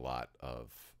remind me a lot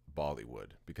of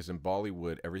Bollywood, because in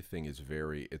Bollywood everything is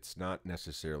very, it's not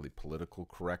necessarily political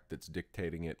correct that's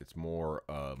dictating it. It's more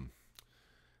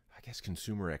I guess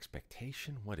consumer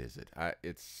expectation. What is it?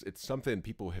 It's something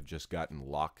people have just gotten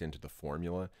locked into the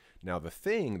formula. Now, the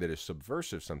thing that is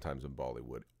subversive sometimes in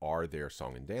Bollywood are their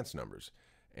song and dance numbers,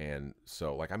 and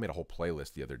so like I made a whole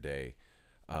playlist the other day.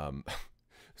 Um,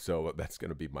 so that's going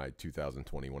to be my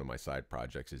 2020. One of my side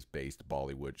projects is based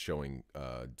Bollywood, showing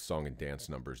song and dance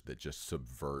numbers that just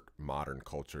subvert modern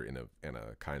culture in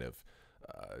a kind of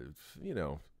uh, you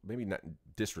know, maybe not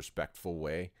disrespectful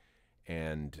way,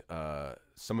 and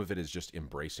some of it is just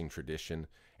embracing tradition,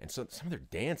 and so some of their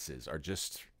dances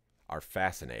are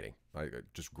fascinating, like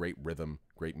just great rhythm,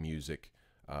 great music,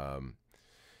 um,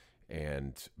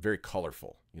 and very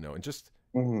colorful, and just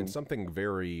and Mm-hmm. something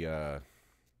very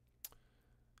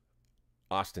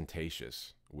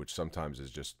ostentatious, which sometimes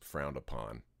is just frowned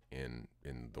upon in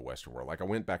the Western world. Like I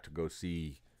went back to go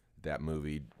see that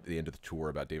movie, the end of the tour,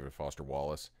 about David Foster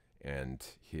Wallace and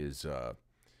his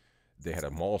they had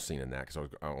a mall scene in that because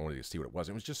I wanted to see what it was.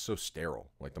 It was just so sterile,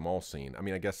 like the mall scene. I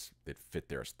mean, I guess it fit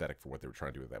their aesthetic for what they were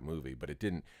trying to do with that movie, but it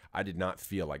didn't. I did not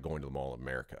feel like going to the Mall of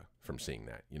America from seeing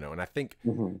that. And I think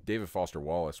Mm-hmm. David Foster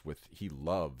Wallace, he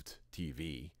loved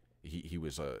TV. He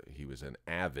was an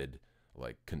avid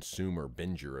like consumer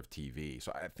binger of TV.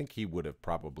 So I think he would have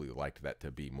probably liked that to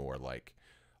be more like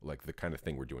the kind of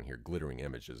thing we're doing here, glittering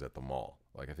images at the mall.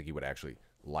 Like I think he would actually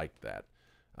like that.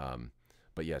 Um,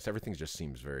 but yes, everything just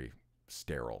seems very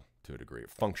sterile to a degree,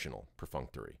 functional,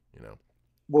 perfunctory.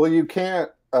 Well, you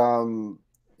can't.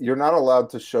 You're not allowed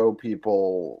to show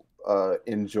people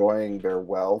enjoying their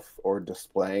wealth or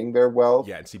displaying their wealth.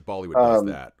 Yeah, and see, Bollywood does Um,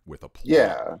 that with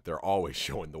aplomb. yeah, They're always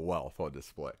showing the wealth on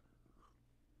display.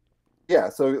 yeah.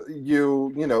 So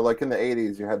like in the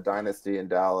 '80s, you had Dynasty in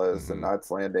Dallas and Mm-hmm.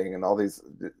 Knots Landing and all these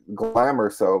glamour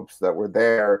soaps that were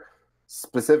there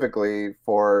specifically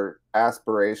for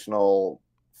aspirational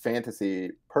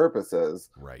fantasy purposes.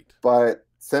 Right. But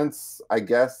since I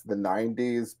guess the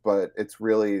 '90s, but it's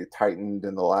really tightened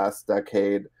in the last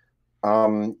decade,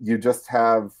 you just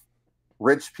have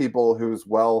rich people whose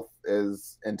wealth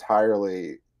is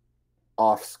entirely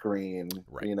off screen.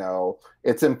 Right.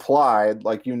 It's implied,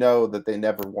 like that they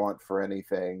never want for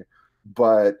anything,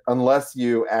 but unless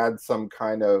you add some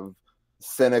kind of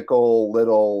cynical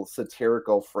little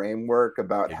satirical framework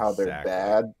about how they're Exactly.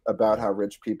 bad, about Yep. how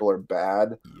rich people are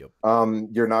bad, Yep.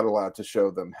 you're not allowed to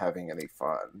show them having any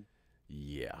fun.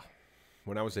 Yeah.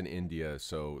 When I was in India,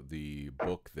 so the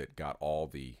book that got all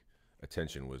the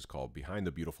attention was called Behind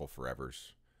the Beautiful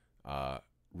Forevers, uh,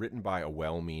 written by a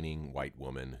well-meaning white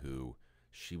woman who,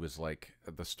 she was like,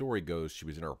 the story goes, she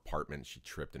was in her apartment, she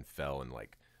tripped and fell and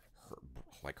her,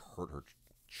 hurt her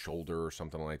shoulder or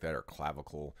something like that, or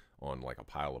clavicle on like a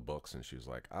pile of books, and she was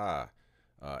like, I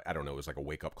don't know, it was like a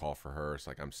wake up call for her. It's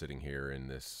like I'm sitting here in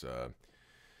this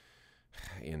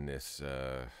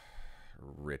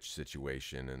rich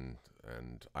situation,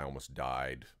 and I almost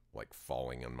died like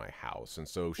falling on my house. And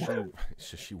so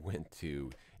she went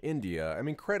to India. I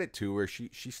mean, credit to her. She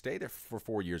stayed there for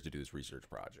 4 years to do this research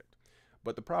project.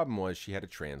 But the problem was she had a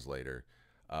translator.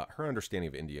 Her understanding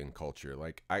of Indian culture,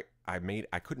 like I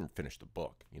couldn't finish the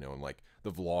book, and like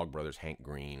the Vlog brothers, Hank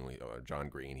Green, John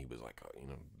Green, he was like,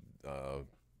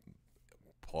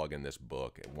 plugging this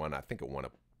book. I think it won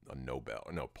a Nobel,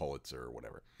 no, Pulitzer or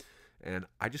whatever. And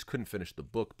I just couldn't finish the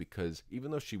book because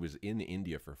even though she was in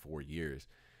India for 4 years,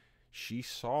 she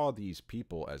saw these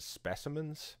people as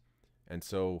specimens. And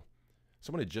so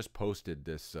someone had just posted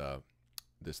this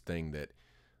thing that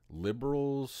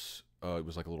liberals, it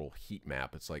was like a little heat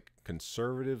map. It's like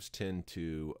conservatives tend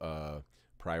to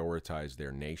prioritize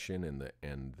their nation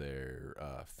and their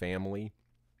family,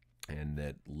 and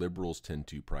that liberals tend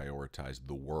to prioritize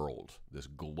the world, this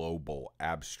global,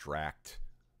 abstract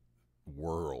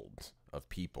world of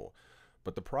people.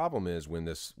 But the problem is when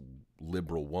this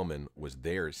liberal woman was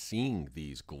there seeing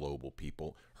these global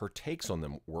people, her takes on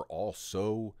them were all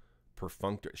so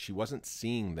perfunctory. She wasn't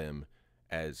seeing them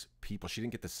as people. She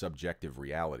didn't get the subjective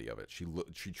reality of it.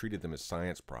 She treated them as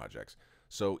science projects.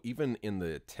 So even in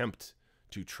the attempt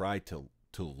to try to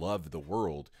love the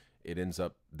world, they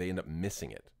end up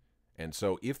missing it. And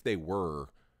so if they were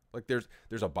like, there's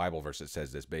a Bible verse that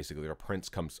says this basically: if a prince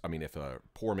comes, I mean, if a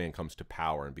poor man comes to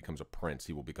power and becomes a prince,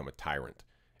 he will become a tyrant.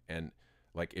 And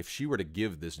like, if she were to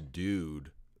give this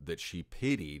dude that she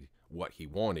pitied what he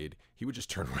wanted, he would just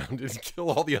turn around and kill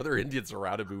all the other Indians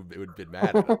around him who would have been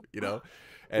mad at him, you know?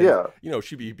 And, Yeah.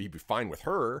 she'd be fine with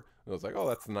her. And I was like, oh,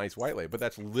 that's a nice white lady. But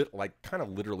that's like kind of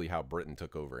literally how Britain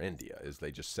took over India, is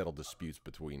they just settled disputes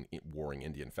between warring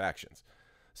Indian factions.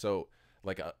 So,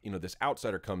 like, this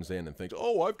outsider comes in and thinks,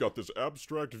 oh, I've got this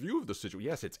abstract view of the situation.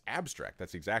 Yes, it's abstract.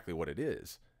 That's exactly what it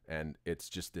is. And it's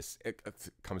just this, it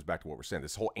comes back to what we're saying,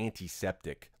 this whole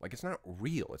antiseptic, like, it's not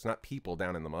real. It's not people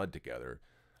down in the mud together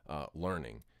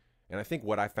learning. And I think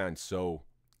what I found so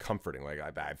comforting, like,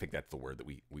 I think that's the word that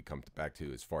we come back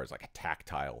to as far as like a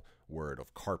tactile word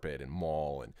of carpet and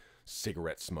mall and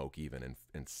cigarette smoke even,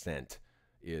 and scent,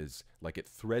 is like it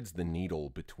threads the needle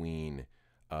between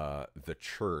the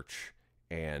church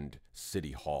and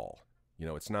City Hall.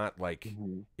 It's not like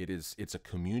it's a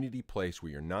community place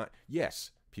where you're not,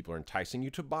 yes, people are enticing you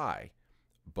to buy,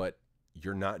 but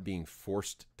you're not being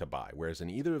forced to buy. Whereas in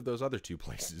either of those other two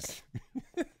places,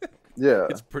 Yeah.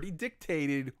 it's pretty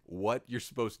dictated what you're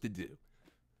supposed to do.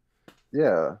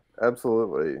 Yeah,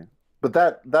 absolutely. But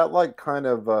that like kind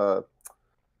of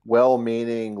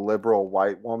well-meaning liberal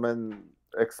white woman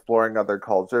exploring other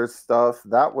cultures stuff,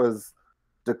 that was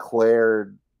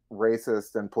declared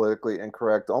racist and politically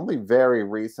incorrect only very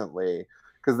recently,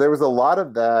 because there was a lot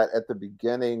of that at the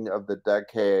beginning of the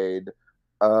decade,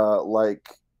 like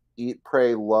Eat,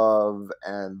 Pray, Love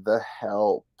and The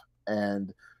Help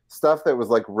and stuff that was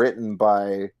like written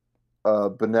by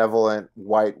benevolent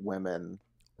white women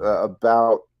Right.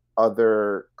 about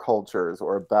other cultures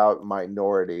or about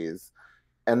minorities.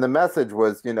 And the message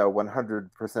was,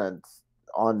 100%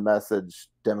 on message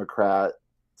Democrat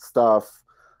stuff.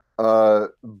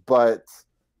 But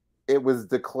it was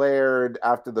declared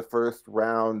after the first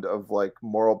round of like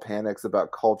moral panics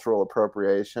about cultural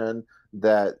appropriation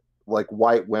that like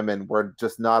white women were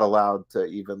just not allowed to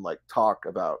even like talk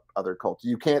about other cultures.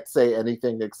 You can't say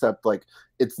anything except like,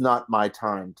 it's not my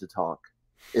time to talk.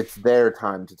 It's their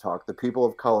time to talk. The people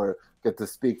of color get to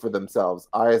speak for themselves.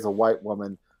 I, as a white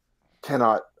woman,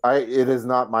 it is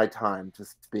not my time to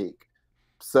speak.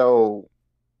 So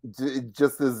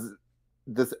just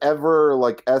this ever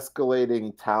like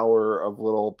escalating tower of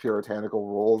little puritanical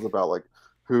rules about like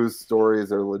whose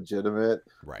stories are legitimate,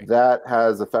 Right. that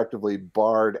has effectively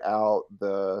barred out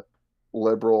the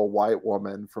liberal white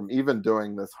woman from even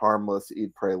doing this harmless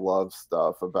Eat, Pray, Love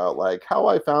stuff about like how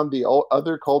I found the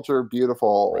other culture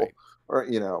beautiful. Right. Or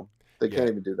they Yeah. can't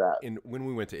even do that. And when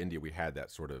we went to India, we had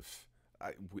that sort of,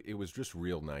 it was just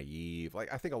real naive.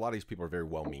 Like, I think a lot of these people are very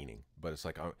well-meaning, but it's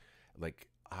like,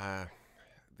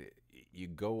 you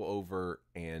go over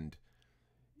and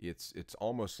it's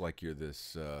almost like you're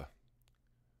this,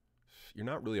 you're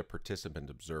not really a participant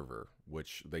observer,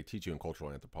 which they teach you in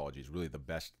cultural anthropology is really the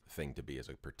best thing to be, as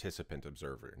a participant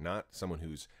observer, not someone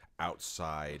who's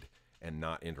outside and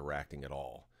not interacting at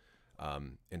all.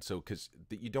 And so, because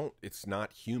it's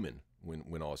not human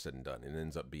when all is said and done. It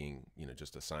ends up being,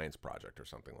 just a science project or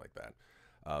something like that.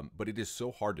 But it is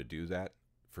so hard to do that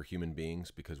for human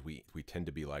beings because we tend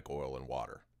to be like oil and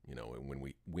water,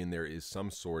 and when there is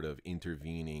some sort of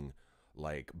intervening,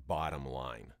 like, bottom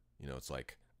line, it's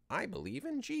like, I believe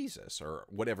in Jesus or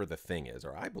whatever the thing is,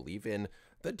 or I believe in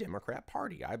the Democrat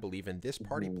Party. I believe in this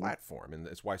party platform. And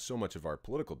that's why so much of our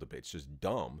political debate's just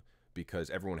dumb, because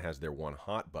everyone has their one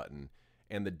hot button,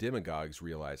 and the demagogues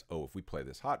realize, oh, if we play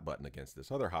this hot button against this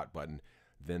other hot button,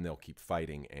 then they'll keep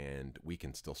fighting and we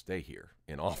can still stay here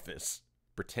in office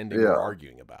pretending we're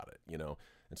arguing about it,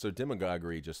 And so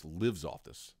demagoguery just lives off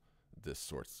this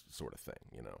sort of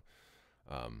thing,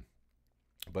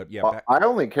 But yeah, I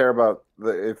only care about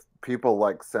if people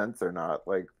like scents or not.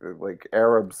 Like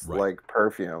Arabs like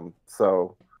perfume,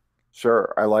 so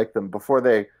sure, I like them before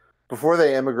they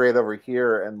immigrate over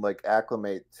here and like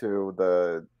acclimate to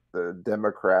the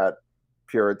Democrat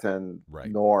Puritan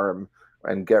norm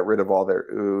and get rid of all their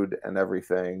oud and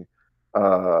everything.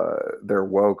 they're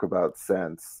woke about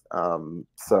scents.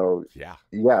 So Yeah.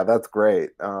 yeah, that's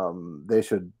great. They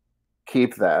should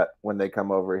keep that when they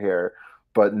come over here.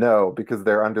 But no, because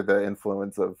they're under the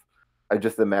influence of, I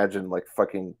just imagine like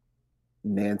fucking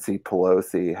Nancy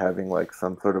Pelosi having like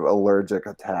some sort of allergic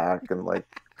attack and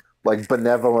like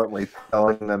benevolently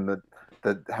telling them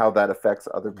that how that affects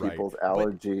other Right. people's But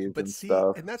allergies but and see,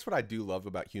 stuff. and that's what I do love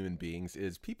about human beings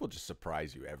is people just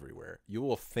surprise you everywhere. You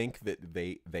will think that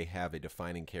they have a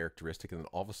defining characteristic, and then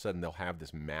all of a sudden they'll have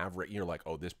this maverick. You're like,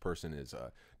 oh, this person is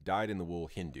a dyed in the wool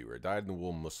Hindu, or dyed in the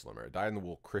wool Muslim, or dyed in the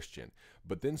wool Christian.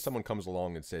 But then someone comes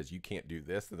along and says you can't do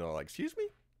this, and they're like, excuse me,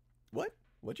 what?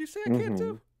 What'd you say I can't Hmm.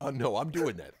 do? Oh no, I'm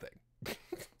doing that thing.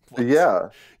 What? Yeah,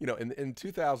 In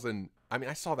 2000, I mean,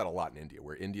 I saw that a lot in India,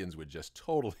 where Indians would just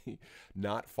totally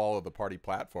not follow the party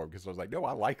platform because I was like, no,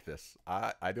 I like this.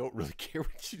 I don't really care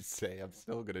what you say. I'm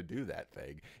still going to do that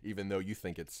thing, even though you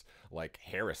think it's like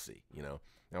heresy.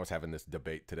 I was having this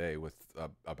debate today with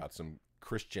about some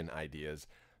Christian ideas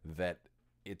that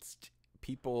it's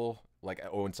people like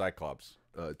Owen Cyclops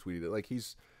tweeted it like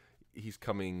he's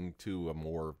coming to a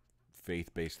more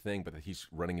faith-based thing, but that he's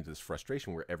running into this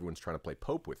frustration where everyone's trying to play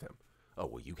pope with him. Oh,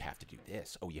 well, you have to do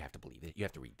this. Oh, you have to believe it. You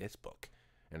have to read this book.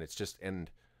 And it's just, and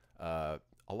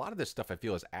a lot of this stuff I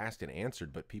feel is asked and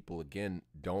answered, but people, again,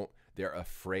 don't, they're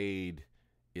afraid.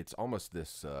 It's almost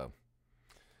this, I don't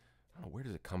know, where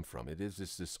does it come from? It is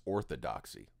this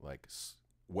orthodoxy, like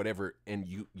whatever, and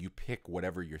you pick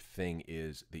whatever your thing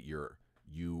is that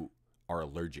you are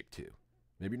allergic to.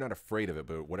 Maybe you're not afraid of it,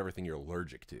 but whatever thing you're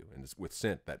allergic to. And with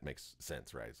scent, that makes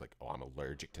sense, right? It's like, oh, I'm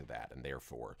allergic to that, and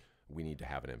therefore we need to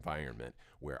have an environment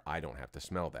where I don't have to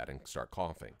smell that and start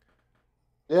coughing.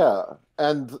 yeah.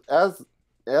 And as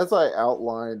I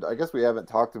outlined, I guess we haven't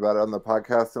talked about it on the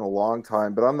podcast in a long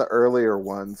time, but on the earlier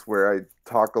ones where I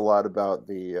talk a lot about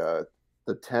the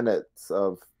tenets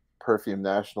of perfume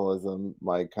nationalism,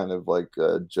 my kind of like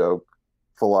joke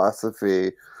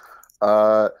philosophy,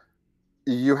 uh,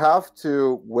 you have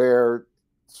to wear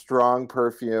strong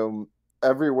perfume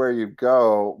everywhere you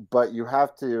go, but you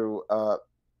have to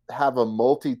have a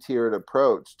multi-tiered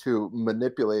approach to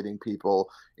manipulating people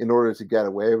in order to get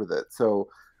away with it. So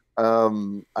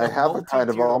I A have a kind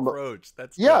of multi-tiered almost, approach.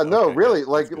 That's yeah, good. no, Okay, yeah, really,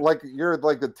 that's good. like you're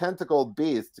like the tentacled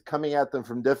beast coming at them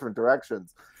from different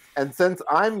directions. And since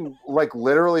I'm like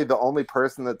literally the only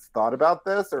person that's thought about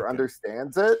this or Okay,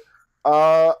 understands it,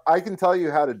 I can tell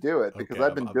you how to do it because okay,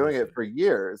 I've I'm, been I'm doing it listening. for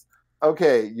years.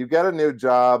 Okay, you get a new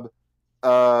job.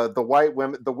 The white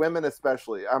women, the women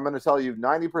especially, I'm going to tell you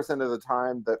 90% of the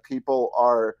time that people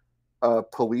are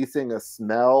policing a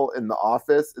smell in the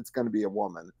office, it's going to be a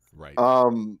woman. Right,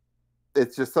 Um,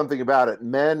 it's just something about it.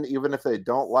 Men, even if they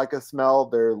don't like a smell,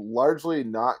 they're largely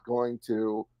not going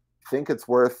to think it's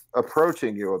worth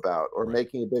approaching you about or right.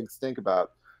 making a big stink about.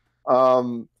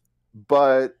 Um,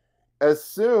 but as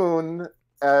soon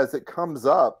as it comes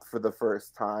up for the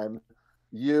first time,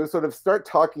 you sort of start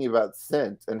talking about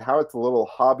scent and how it's a little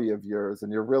hobby of yours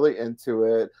and you're really into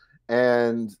it.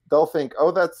 And they'll think,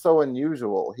 oh, that's so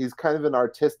unusual. He's kind of an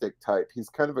artistic type. He's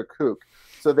kind of a kook.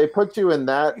 So they put you in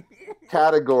that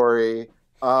category,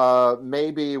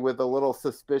 maybe with a little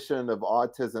suspicion of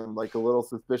autism, like a little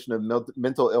suspicion of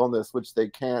mental illness, which they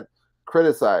can't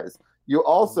criticize. You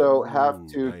also have Ooh,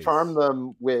 to charm nice.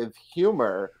 them with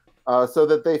humor so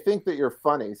that they think that you're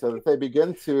funny, so that they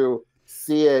begin to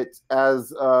see it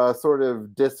as a sort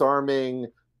of disarming,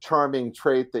 charming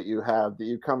trait that you have, that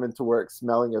you come into work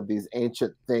smelling of these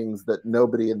ancient things that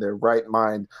nobody in their right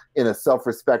mind in a self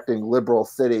respecting liberal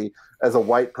city as a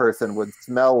white person would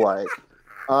smell like.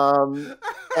 Um,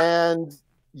 and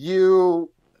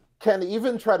you can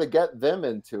even try to get them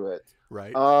into it.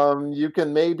 Right. You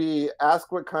can maybe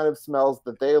ask what kind of smells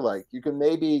that they like. You can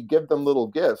maybe give them little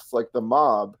gifts like the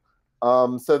mob,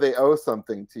 so they owe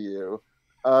something to you.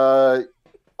 Uh,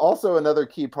 Also, another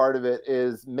key part of it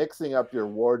is mixing up your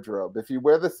wardrobe. If you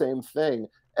wear the same thing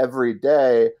every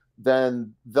day,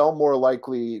 then they'll more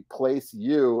likely place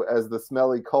you as the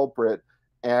smelly culprit.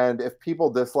 And if people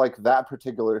dislike that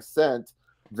particular scent,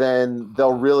 then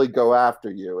they'll Ah, really go after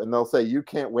you and they'll say, you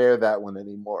can't wear that one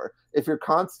anymore. If you're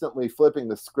constantly flipping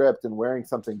the script and wearing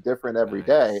something different every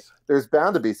day, nice. there's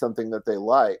bound to be something that they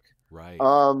like. Right.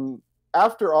 Um,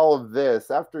 After all of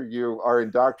this, after you are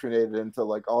indoctrinated into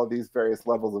like all these various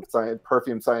levels of science,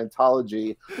 perfume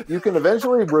Scientology, you can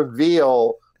eventually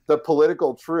reveal the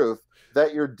political truth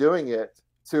that you're doing it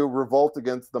to revolt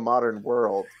against the modern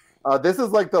world. This is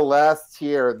like the last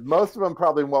tier. Most of them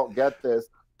probably won't get this,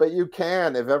 but you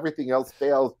can, if everything else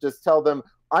fails, just tell them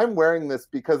I'm wearing this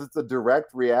because it's a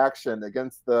direct reaction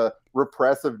against the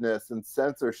repressiveness and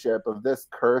censorship of this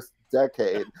cursed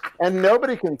decade. And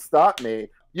nobody can stop me.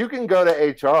 You can go to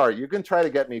HR. You can try to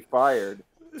get me fired.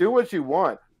 Do what you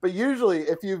want. But usually,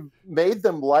 if you've made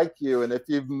them like you and if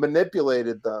you've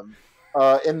manipulated them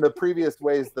in the previous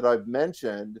ways that I've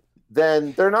mentioned,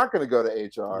 then they're not going to go to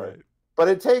HR. Right. But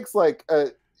it takes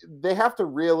they have to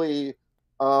really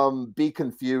be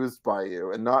confused by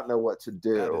you and not know what to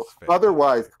do.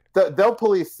 Otherwise, they'll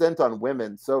police scent on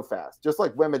women so fast. Just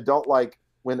like women don't like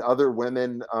when other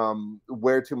women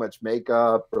wear too much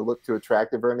makeup or look too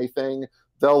attractive or anything.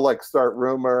 They'll like start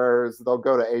rumors. They'll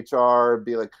go to HR and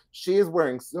be like, "She is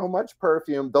wearing so much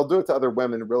perfume." They'll do it to other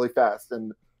women really fast.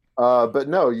 And but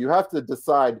no, you have to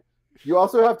decide. You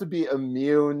also have to be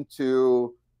immune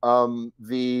to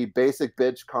the basic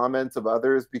bitch comments of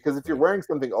others, because if you're wearing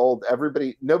something old,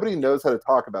 nobody knows how to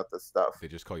talk about this stuff. They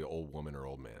just call you old woman or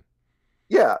old man.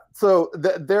 Yeah. So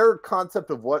their concept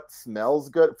of what smells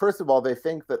good, first of all, they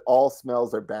think that all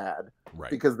smells are bad, right?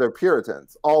 Because they're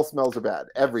Puritans. All smells are bad.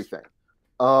 Yes. Everything.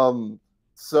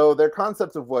 So their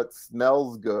concept of what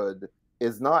smells good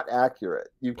is not accurate.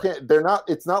 You can't, they're not,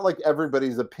 it's not like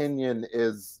everybody's opinion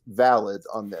is valid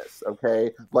on this.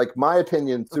 Okay. Like my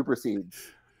opinion supersedes.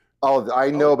 Oh, I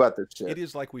know about this shit. It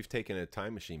is like we've taken a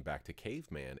time machine back to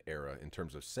caveman era in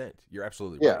terms of scent. You're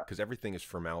absolutely right, because everything is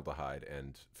formaldehyde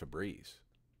and Febreze.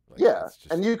 Like, yeah,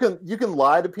 and you can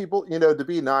lie to people. You know, to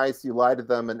be nice, you lie to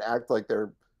them and act like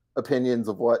their opinions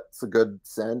of what's a good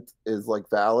scent is like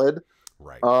valid.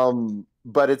 Right.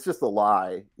 But it's just a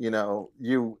lie. You know,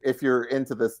 if you're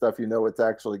into this stuff, you know it's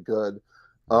actually good.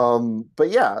 But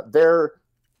yeah,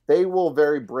 they will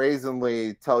very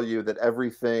brazenly tell you that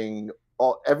everything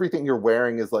you're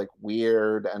wearing is like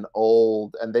weird and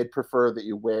old, and they'd prefer that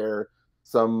you wear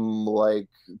some like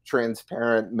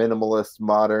transparent minimalist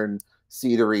modern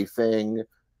cedary thing.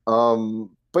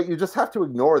 But you just have to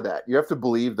ignore that. You have to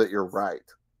believe that you're right.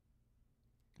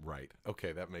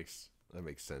 Okay, that makes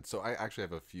sense. So I actually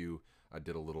have I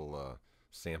did a little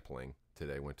sampling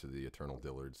today. Went to the Eternal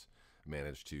Dillards,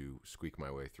 managed to squeak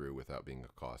my way through without being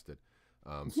accosted.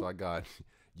 So I got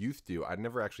Youth Dew. I'd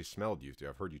never actually smelled Youth Dew.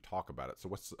 I've heard you talk about it. So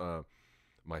what's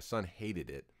my son hated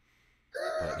it.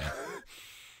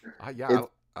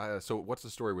 But so what's the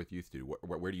story with Youth Dew?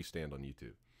 Where do you stand on Youth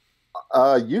Dew?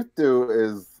 Youth Dew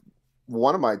is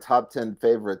one of my top 10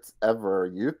 favorites ever.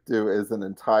 Youth Dew is an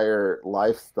entire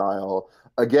lifestyle.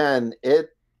 Again,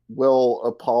 it will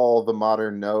appall the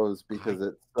modern nose because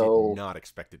it's so. I did not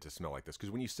expect it to smell like this,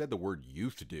 because when you said the word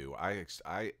Youth Dew, I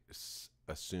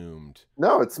assumed.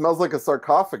 No, it smells like a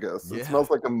sarcophagus. It smells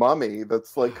like a mummy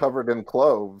that's like covered in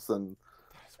cloves and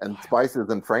spices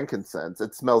and frankincense.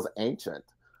 It smells ancient.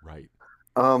 Right.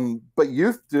 But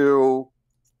Youth Dew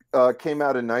came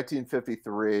out in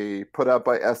 1953, put out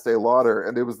by Estee Lauder,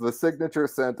 and it was the signature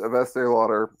scent of Estee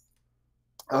Lauder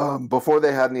before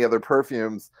they had any other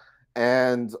perfumes.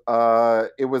 And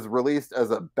it was released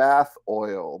as a bath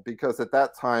oil because at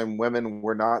that time women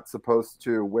were not supposed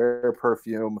to wear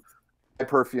perfume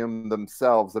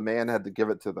themselves. The man had to give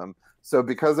it to them. So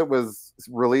because it was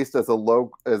released as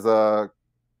a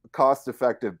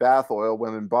cost-effective bath oil,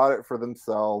 women bought it for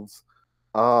themselves.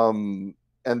 And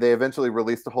they eventually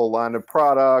released a whole line of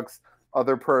products,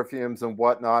 other perfumes and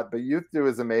whatnot. But Youth Dew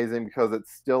is amazing because it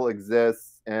still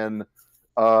exists in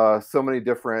so many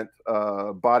different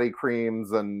body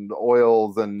creams and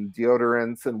oils and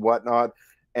deodorants and whatnot.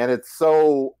 And it's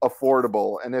so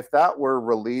affordable. And if that were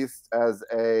released as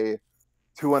a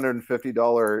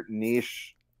 $250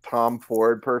 niche Tom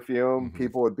Ford perfume,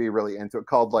 people would be really into it,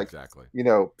 called like,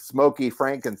 smoky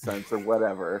frankincense or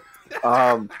whatever.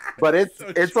 But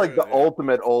it's like the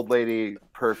ultimate old lady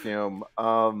perfume.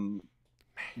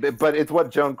 But it's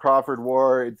what Joan Crawford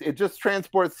wore. It just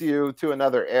transports you to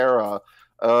another era.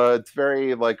 It's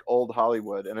very like old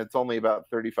Hollywood, and it's only about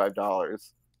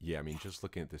 $35. Yeah, I mean, just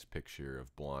looking at this picture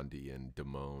of Blondie and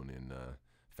Damone in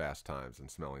Fast Times and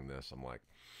smelling this, I'm like,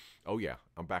 oh yeah,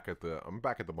 I'm back at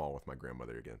the mall with my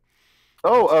grandmother again.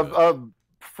 A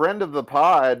friend of the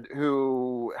pod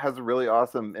who has a really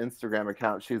awesome Instagram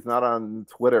account. She's not on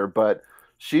Twitter, but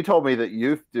she told me that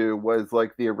Youth Dew was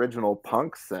like the original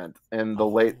punk scent in the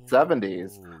late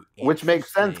 70s, which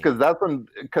makes sense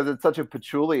because it's such a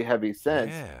patchouli heavy scent.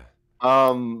 Yeah.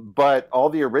 But all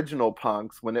the original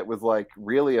punks, when it was like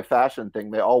really a fashion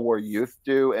thing, they all wore Youth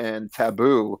Dew and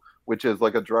Taboo, which is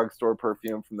like a drugstore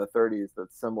perfume from the 30s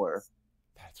that's similar.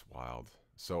 That's wild.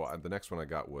 So the next one I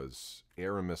got was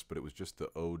Aramis, but it was just the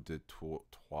Eau de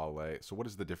Toilette. So what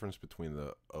is the difference between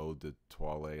the Eau de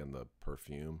Toilette and the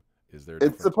perfume? Is there a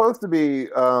It's difference? supposed to be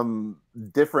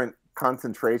different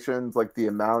concentrations, like the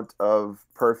amount of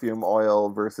perfume oil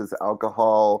versus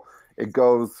alcohol. It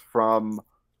goes from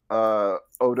eau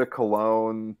de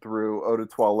cologne through eau de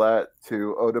toilette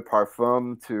to eau de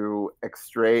parfum to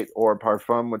extrait or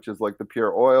parfum, which is like the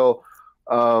pure oil.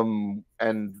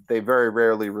 And they very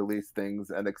rarely release things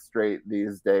and extrait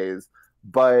these days.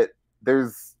 But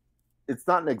there's it's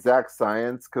not an exact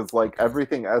science because like Okay.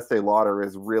 everything Estee Lauder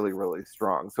is really really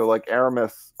strong. So like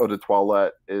Aramis Eau de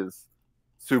Toilette is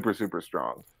super super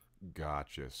strong.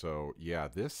 Gotcha. So yeah,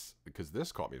 this because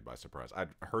this caught me by surprise. I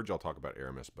heard y'all talk about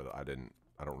Aramis, but I didn't.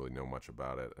 I don't really know much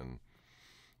about it. And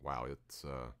wow, it's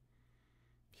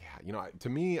yeah. To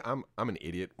me, I'm an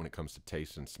idiot when it comes to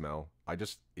taste and smell. I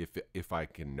just if I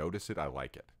can notice it, I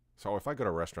like it. So if I go to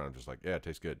a restaurant, I'm just like, yeah, it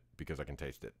tastes good because I can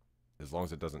taste it. As long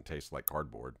as it doesn't taste like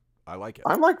cardboard, I like it.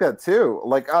 I'm like that too.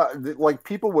 Like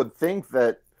people would think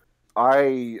that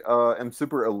I am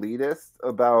super elitist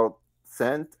about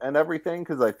scent and everything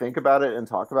because I think about it and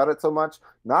talk about it so much.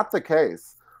 Not the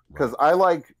case because Right. I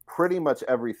like pretty much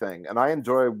everything and I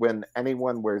enjoy when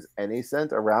anyone wears any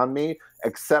scent around me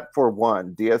except for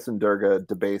one, Dias and Durga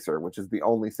Debaser, which is the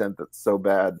only scent that's so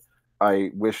bad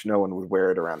I wish no one would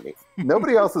wear it around me.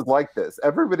 Nobody else is like this.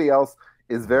 Everybody else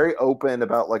is Uh-huh. very open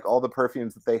about like all the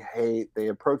perfumes that they hate. They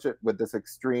approach it with this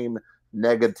extreme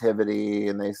negativity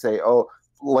and they say, "Oh,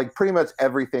 like pretty much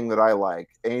everything that I like,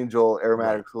 Angel,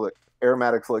 Right.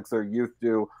 Aromatic Elixir, Youth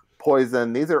Dew,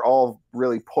 Poison, these are all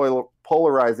really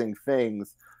polarizing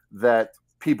things that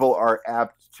people are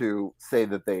apt to say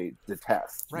that they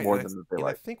detest Right, more than that they and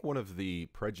I like." think one of the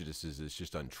prejudices is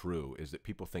just untrue. Is that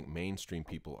people think mainstream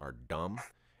people are dumb,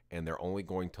 and they're only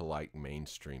going to like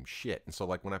mainstream shit. And so,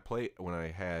 like when I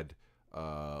had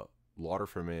uh, Lauder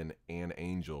for Men and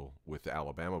Angel with the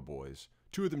Alabama Boys,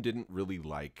 two of them didn't really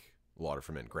like Lauder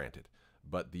for Men, granted,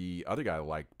 but the other guy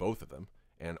liked both of them,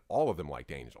 and all of them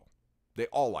liked Angel. They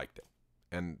all liked it.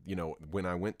 And when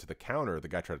I went to the counter, the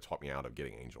guy tried to talk me out of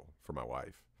getting Angel for my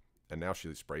wife, and now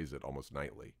she sprays it almost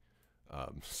nightly.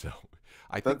 So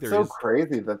I think That's there so is,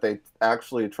 crazy that they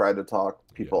actually try to talk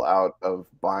yeah, people out of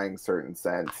buying certain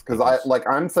scents. Because I because like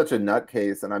I'm such a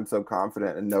nutcase and I'm so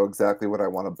confident and know exactly what I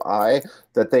want to buy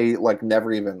that they like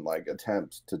never even like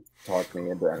attempt to talk me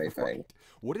into anything. right.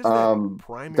 What is that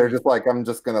They're primary, just like, I'm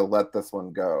just gonna let this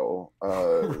one go.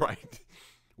 right?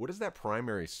 What is that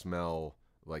primary smell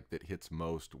like that hits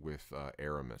most with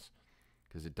Aramis?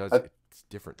 Because I, it's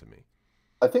different to me.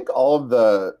 I think all of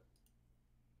the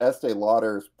Estee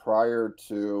Lauders prior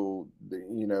to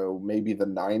maybe the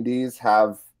 90s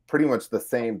have pretty much the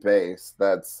same base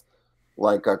that's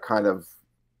like a kind of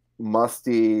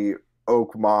musty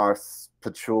oak moss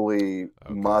patchouli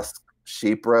Okay, musk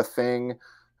chypre thing,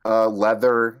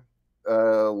 leather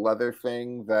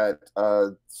thing that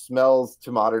smells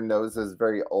to modern noses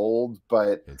very old,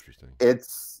 but interesting.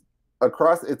 it's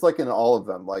it's like in all of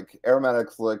them. Like Aromatic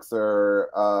Elixir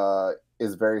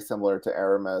is very similar to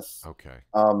Aramis. Okay,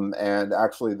 And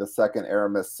actually, the second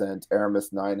Aramis scent,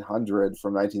 Aramis 900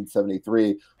 from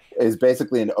 1973, is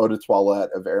basically an eau de toilette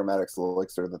of Aromatic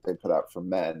Elixir that they put out for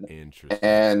men. interesting.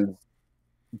 And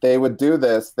they would do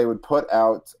this, they would put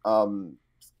out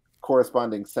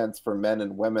corresponding scents for men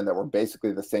and women that were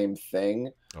basically the same thing,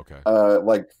 Okay,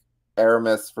 like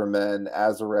Aramis for men,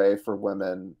 Azure for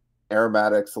women,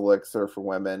 Aromatics Elixir for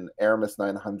women, Aramis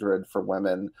 900 for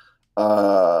women,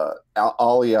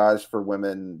 Alliage for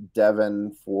women,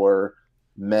 Devon for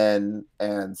men,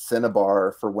 and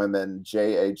Cinnabar for women,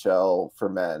 JHL for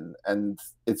men. And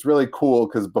it's really cool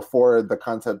because before the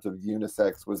concept of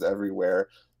unisex was everywhere,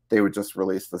 they would just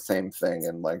release the same thing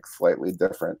in like slightly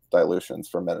different dilutions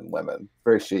for men and women.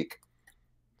 Very chic.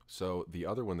 so the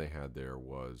other one they had there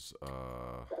was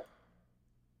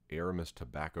Aramis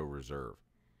Tobacco Reserve,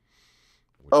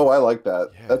 which Oh, I is like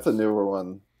that. That's a yes, newer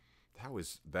one. that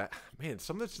was that man.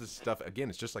 Some of this stuff again,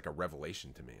 it's just like a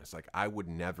revelation to me. It's like I would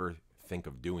never think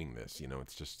of doing this.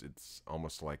 It's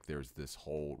almost like there's this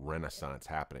whole renaissance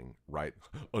happening right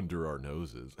under our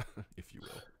noses, if you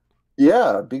will.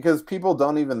 Yeah, because people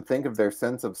don't even think of their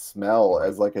sense of smell Right,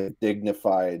 as like a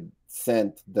dignified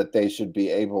scent that they should be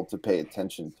able to pay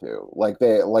attention to. Like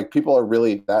people are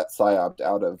really that psyoped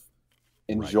out of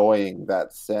right. enjoying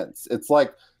that sense. It's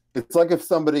like if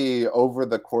somebody over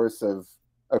the course of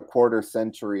a quarter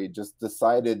century just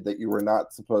decided that you were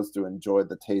not supposed to enjoy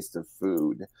the taste of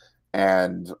food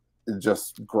and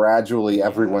just gradually Yeah,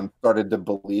 everyone started to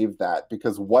believe that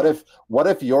because what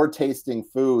if your tasting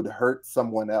food hurt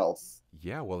someone else?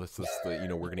 Yeah, well, it's just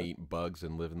the, we're gonna eat bugs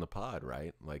and live in the pod,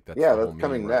 right? Like that's Yeah, the whole that's meme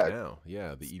coming right next. now.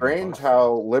 Yeah, the eating Strange bugs thing.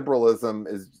 how liberalism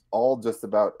is all just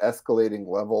about escalating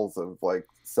levels of like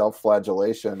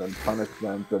self-flagellation and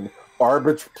punishment and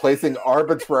placing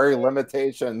arbitrary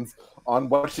limitations on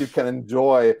what you can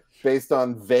enjoy based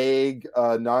on vague,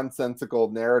 nonsensical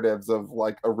narratives of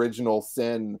like original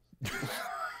sin.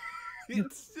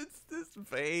 It's this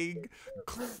vague,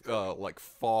 like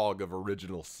fog of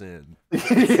original sin. It's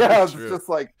so Yeah, it's true. just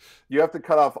like you have to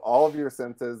cut off all of your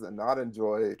senses and not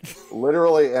enjoy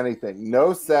literally anything.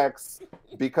 No sex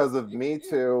because of Me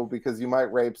Too, because you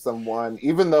might rape someone,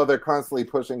 even though they're constantly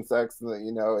pushing sex,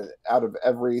 out of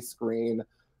every screen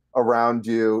around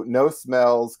you. No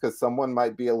smells because someone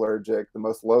might be allergic. The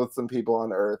most loathsome people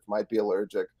on earth might be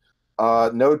allergic.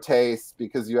 Right. No taste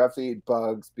because you have to eat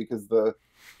bugs because the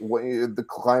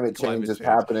climate change Climate is change. That's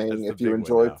happening the if you big one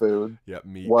enjoy now. food. Yeah,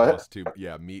 What?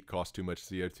 meat costs too much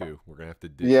CO2. We're gonna have to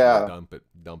Yeah,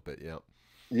 dump it. Yeah.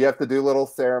 you have to do little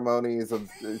ceremonies of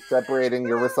separating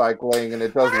your recycling, and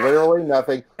it does literally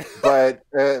nothing but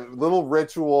little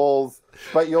rituals.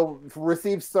 But you'll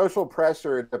receive social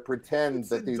pressure to pretend It's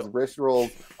that these indul-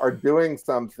 rituals are doing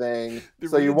something, the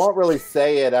so you reinst won't really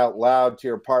say it out loud to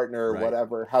your partner or right.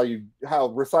 whatever. How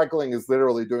recycling is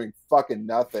literally doing fucking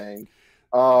nothing.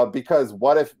 Because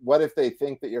what if they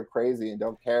think that you're crazy and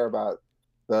don't care about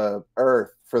the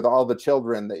earth for all the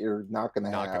children that you're not going to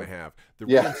Not gonna have? have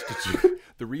Yeah.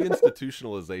 the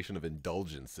reinstitutionalization of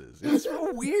indulgences. It's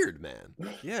so weird, man.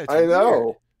 Yeah, it's I weird.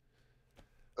 know.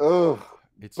 Ugh.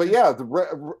 It's But just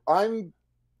yeah, I'm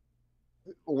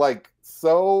like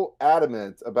so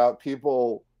adamant about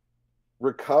people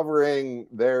recovering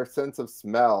their sense of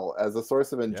smell as a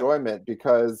source of yeah. enjoyment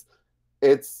because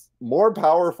it's more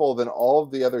powerful than all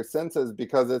of the other senses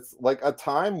because it's like a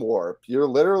time warp. You're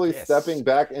literally Yes. stepping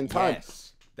back in time.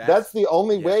 Yes. That's That's the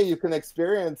only way you yes. can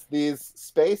experience these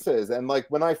spaces. And like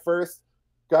when I first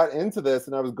got into this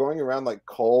and I was going around like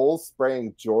Kohl's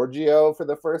spraying Giorgio for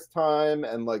the first time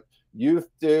and like Youth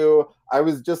Do, I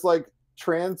was just like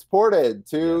transported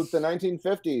to the Yes.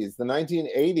 1950s, the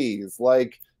 1980s.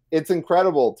 Like it's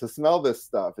incredible to smell this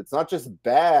stuff. It's not just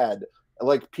bad.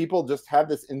 Like people just have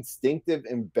this instinctive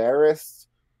embarrassed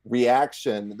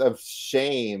reaction of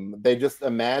shame. They just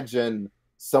imagine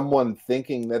someone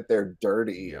thinking that they're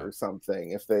dirty Yeah. or something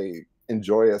if they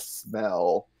enjoy a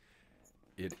smell.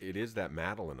 It is that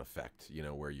Madeline effect,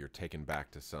 where you're taken back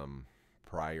to some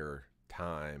prior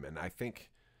time. And I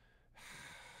think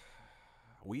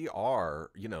we're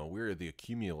the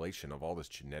accumulation of all this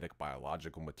genetic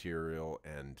biological material,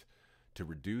 and to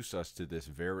reduce us to this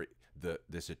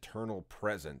eternal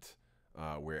present,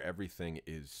 where everything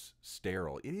is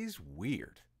sterile. It is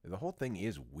weird. The whole thing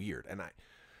is weird. And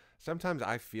sometimes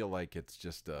I feel like it's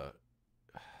just the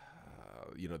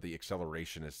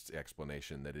accelerationist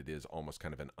explanation that it is almost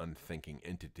kind of an unthinking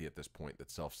entity at this point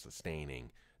that's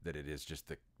self-sustaining, that it is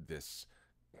just this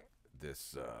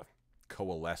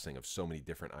coalescing of so many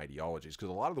different ideologies. Because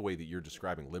a lot of the way that you're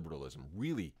describing liberalism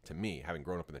really, to me, having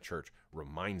grown up in the church,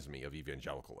 reminds me of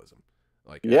evangelicalism.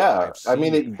 Like Yeah, I've I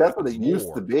mean seen it that's happen what it used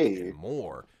to more and be.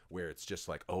 more, where it's just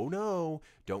like, oh no,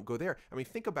 don't go there. I mean,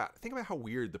 think about how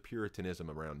weird the Puritanism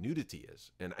around nudity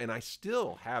is, and I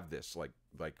still have this like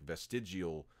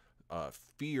vestigial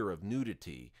fear of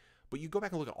nudity. But you go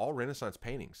back and look at all Renaissance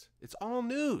paintings; it's all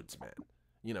nudes, man.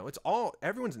 It's all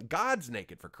everyone's God's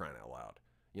naked, for crying out loud.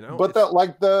 But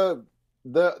It's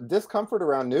the discomfort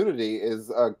around nudity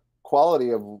is a quality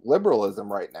of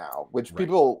liberalism right now, which right,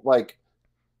 people like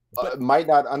but might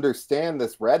not understand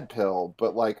this red pill,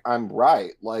 but like I'm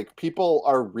right. Like people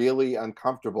are really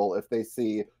uncomfortable if they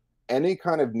see any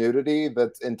kind of nudity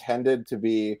that's intended to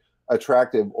be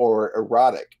attractive or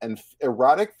erotic. And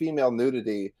erotic female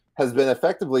nudity has been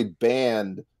effectively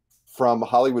banned from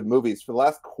Hollywood movies for the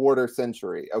last quarter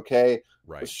century. Okay.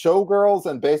 right, Showgirls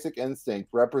and Basic Instinct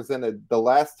represented the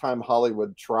last time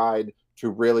Hollywood tried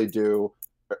to really do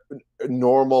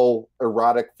normal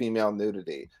erotic female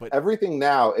nudity. but Everything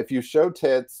now, if you show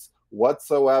tits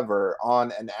whatsoever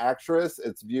on an actress,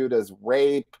 it's viewed as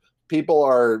rape. People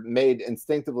are made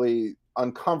instinctively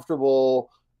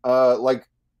uncomfortable. Like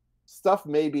stuff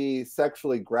may be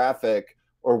sexually graphic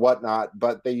or whatnot,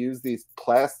 but they use these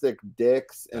plastic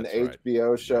dicks in that's right. HBO Yeah, I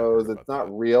heard shows. It's about not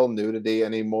that. real nudity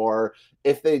anymore.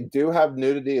 If they do have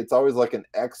nudity, it's always like an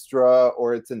extra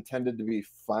or it's intended to be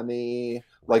funny. Right,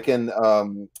 Like in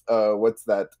what's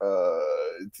that?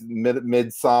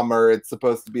 Midsummer. It's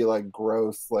supposed to be like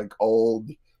gross, like old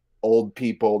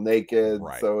people naked,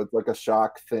 right. so it's like a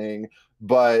shock thing.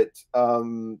 But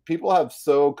people have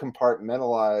so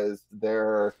compartmentalized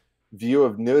their view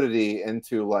of nudity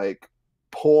into like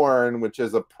porn, which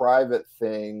is a private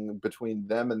thing between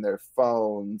them and their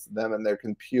phones, them and their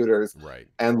computers, Right.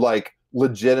 and like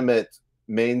legitimate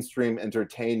mainstream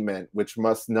entertainment, which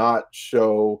must not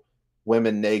show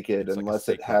women naked It's like a unless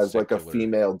it sacred has like a secular.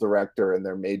 female director and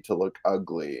they're made to look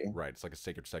ugly. Right, it's like a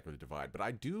sacred secular divide. But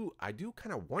I do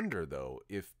kind of wonder though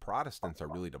if Protestants are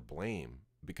really to blame,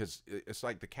 because it's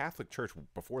like the Catholic Church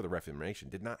before the Reformation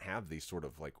did not have these sort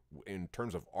of like, in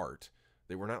terms of art,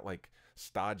 they were not like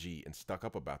stodgy and stuck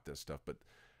up about this stuff. But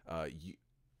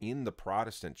in the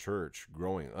Protestant Church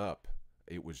growing up,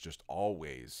 it was just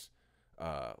always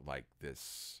like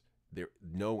this. There,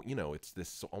 no, it's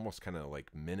this almost kind of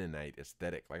like Mennonite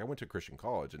aesthetic. Like I went to Christian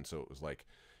college, and so it was like,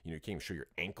 you can't even show your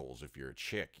ankles if you're a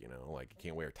chick, like you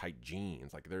can't wear tight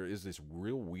jeans. Like there is this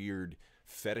real weird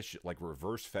fetish, like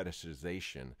reverse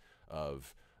fetishization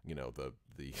of, the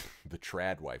the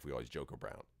trad wife we always joke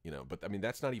about, but I mean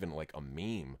that's not even like a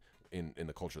meme in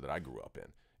the culture that I grew up in.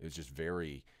 It was just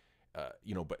very,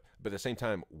 but at the same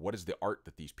time, what is the art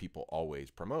that these people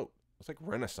always promote? It's like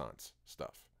Renaissance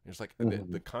stuff. It's like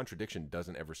the contradiction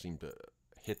doesn't ever seem to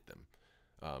hit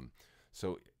them.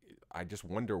 So I just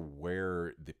wonder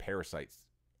where the parasites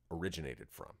originated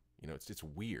from. It's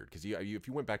weird because if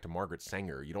you went back to Margaret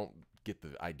Sanger, you don't get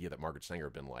the idea that Margaret Sanger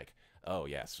had been like, oh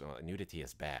yes, nudity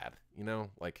is bad.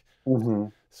 Like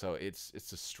so it's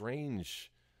a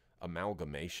strange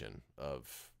amalgamation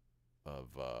of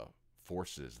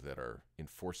forces that are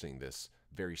enforcing this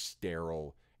very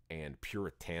sterile and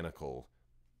puritanical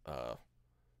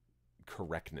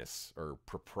correctness or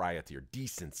propriety or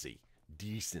decency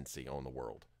on the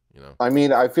world. I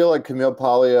mean, I feel like Camille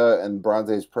Paglia and Bronze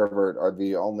Age Pervert are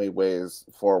the only ways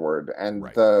forward. And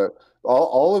Right.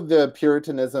 all of the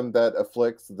Puritanism that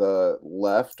afflicts the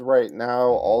left right now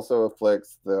also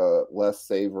afflicts the less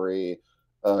savory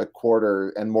quarter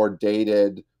and more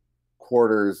dated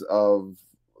quarters of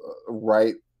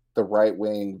the right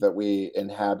wing that we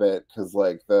inhabit, because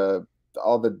like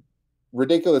all the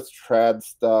ridiculous trad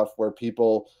stuff where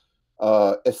people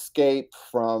escape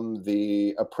from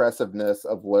the oppressiveness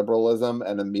of liberalism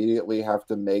and immediately have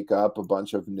to make up a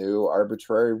bunch of new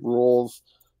arbitrary rules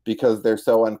because they're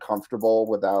so uncomfortable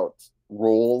without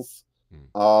rules.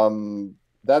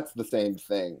 That's the same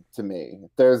thing to me.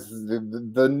 There's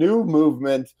the new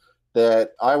movement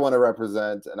that I want to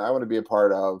represent and I want to be a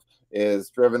part of is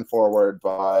driven forward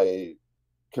by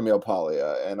Camille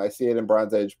Paglia, and I see it in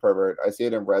Bronze Age Pervert. I see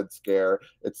it in Red Scare.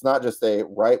 It's not just a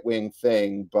right wing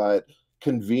thing, but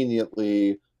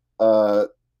conveniently, the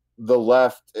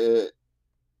left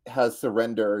has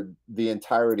surrendered the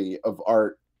entirety of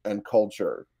art and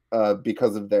culture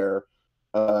because of their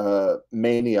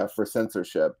mania for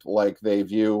censorship. Like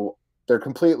they're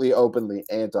completely openly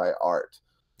anti-art,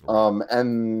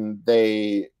 and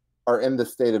they are in the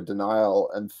state of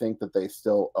denial and think that they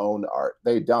still own art.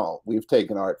 They don't. We've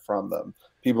taken art from them.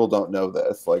 People don't know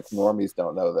this. Like normies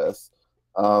don't know this.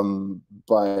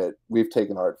 But we've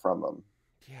taken art from them.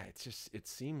 Yeah, it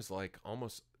seems like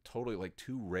almost totally like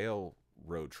two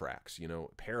railroad tracks,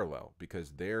 parallel,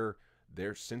 because their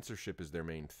censorship is their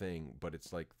main thing, but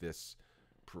it's like this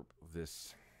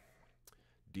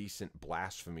decent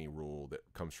blasphemy rule that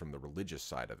comes from the religious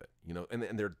side of it,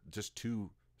 and they're just two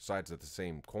sides of the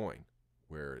same coin,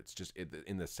 where it's just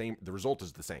the result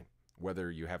is the same,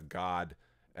 whether you have God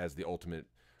as the ultimate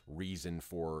reason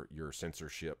for your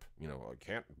censorship, you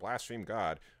can't blaspheme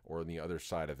God, or on the other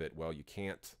side of it, well, you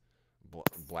can't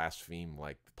blaspheme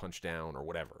like punch down or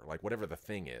whatever the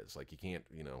thing is, like you can't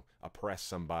oppress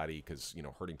somebody because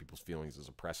hurting people's feelings is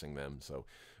oppressing them, so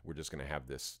we're just going to have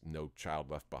this no child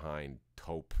left behind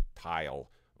taupe tile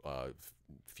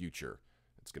future.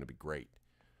 It's going to be great.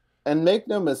 And make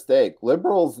no mistake,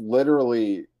 liberals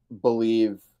literally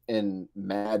believe in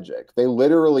magic. They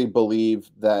literally believe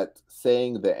that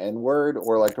saying the N-word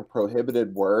or like a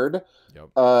prohibited word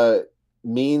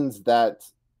means that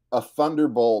a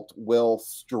thunderbolt will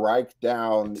strike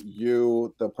down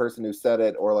you, the person who said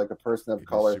it, or like a person of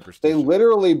color. They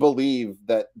literally believe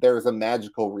that there's a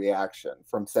magical reaction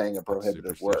from saying a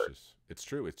prohibited word. It's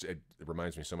true. It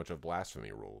reminds me so much of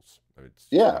blasphemy rules. It's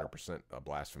 100% a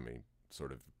blasphemy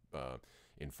sort of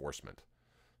enforcement.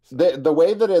 So. The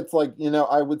way that it's like,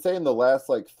 I would say in the last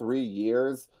like 3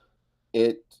 years,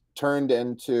 it turned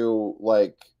into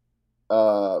like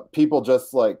people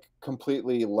just like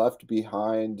completely left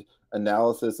behind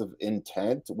analysis of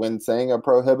intent when saying a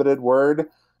prohibited word.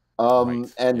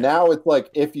 Now it's like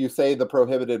if you say the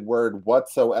prohibited word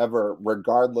whatsoever,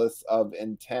 regardless of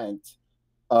intent,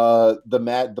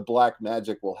 the black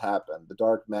magic will happen. The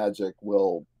dark magic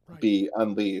will be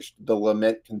unleashed. The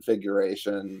lament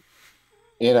configuration,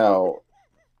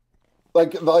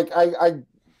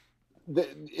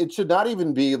 It should not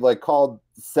even be like called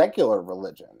secular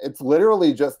religion. It's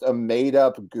literally just a made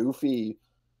up, goofy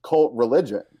cult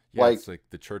religion. Yeah, Like, it's like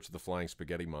the Church of the Flying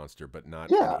Spaghetti Monster, but not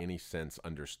in yeah. any sense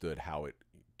understood how it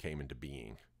came into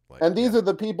being. Like, And these yeah, are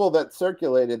the people that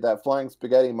circulated that flying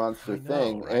spaghetti monster I know,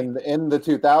 thing right? in the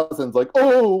 2000s. Like,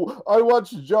 oh, I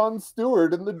watched Jon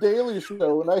Stewart in The Daily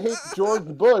Show, and I hate George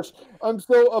Bush. I'm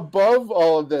so above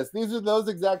all of this. These are those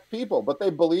exact people, but they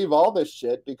believe all this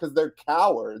shit because they're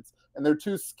cowards and they're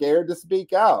too scared to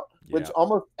speak out. Which Yeah,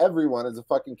 almost everyone is a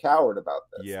fucking coward about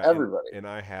this. yeah, Everybody. and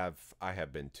I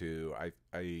have been too.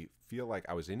 I feel like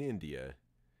I was in India,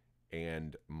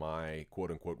 and my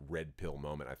quote unquote red pill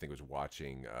moment, I think, was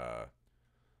watching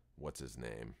what's his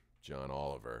name, John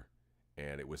Oliver,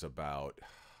 and it was about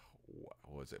what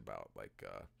was it about, like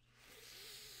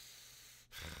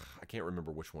I can't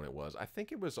remember which one it was. I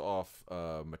think it was off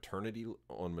maternity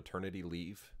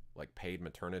leave, like paid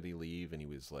maternity leave, and he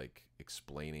was like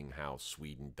explaining how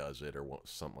Sweden does it or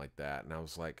something like that. And I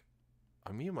was like,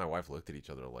 me and my wife looked at each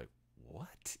other like,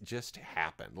 what just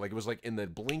happened? Like, it was like in the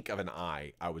blink of an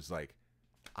eye, I was like,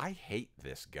 I hate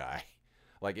this guy.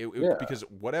 Like Yeah. because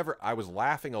whatever, I was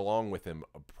laughing along with him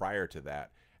prior to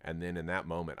that, and then in that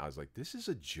moment I was like, this is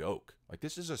a joke. Like,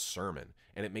 this is a sermon,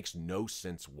 and it makes no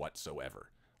sense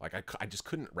whatsoever. Like, I just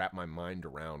couldn't wrap my mind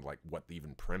around like what the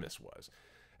even premise was.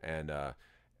 And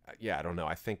yeah, I don't know.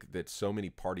 I think that so many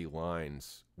party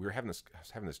lines. We were having this I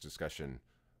was having this discussion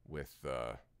with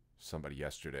somebody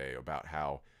yesterday about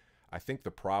how I think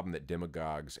the problem that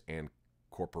demagogues and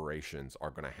corporations are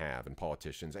going to have, and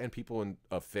politicians and people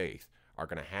of faith are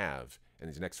going to have in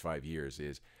these next 5 years,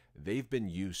 is they've been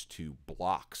used to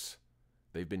blocks.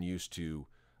 They've been used to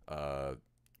uh,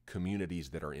 communities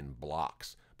that are in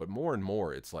blocks. But more and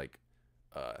more,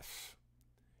 uh,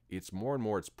 it's more and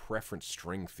more it's preference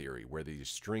string theory, where these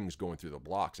strings going through the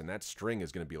blocks, and that string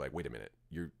is going to be like, wait a minute,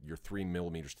 you're 3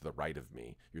 millimeters to the right of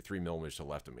me, you're 3 millimeters to the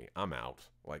left of me, I'm out.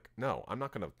 Like, no, I'm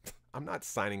not gonna I'm not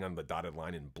signing on the dotted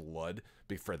line in blood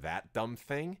for that dumb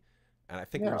thing. And I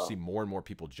think we're going to Yeah. see more and more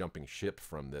people jumping ship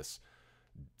from this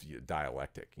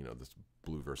dialectic, this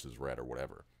blue versus red or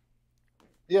whatever.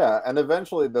 Yeah, and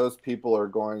eventually those people are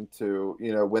going to,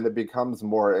 when it becomes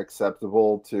more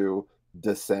acceptable to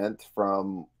dissent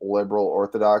from liberal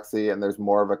orthodoxy and there's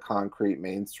more of a concrete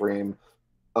mainstream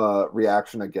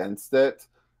reaction against it,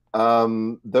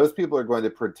 those people are going to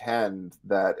pretend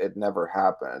that it never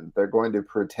happened. They're going to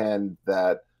pretend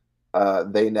that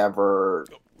they never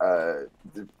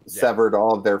Yeah. severed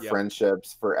all of their Yep.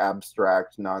 friendships for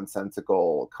abstract,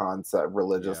 nonsensical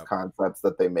religious Yep. concepts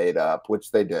that they made up,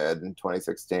 which they did in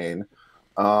 2016.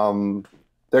 Um,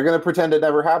 they're going to pretend it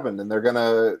never happened, and they're going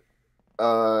to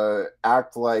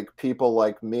act like people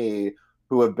like me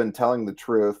who have been telling the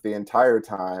truth the entire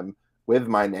time with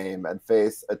my name and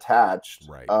face attached.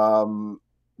 Right.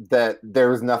 That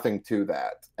there's nothing to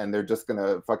that, and they're just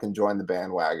gonna fucking join the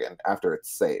bandwagon after it's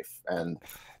safe. And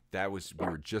We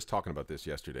were just talking about this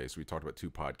yesterday. So we talked about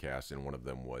two podcasts, and one of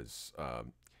them was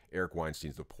Eric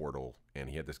Weinstein's The Portal, and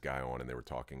he had this guy on, and they were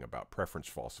talking about preference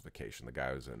falsification. The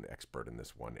guy was an expert in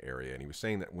this one area, and he was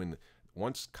saying that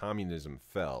once communism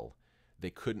fell,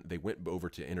 they went over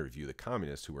to interview the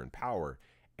communists who were in power,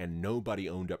 and nobody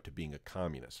owned up to being a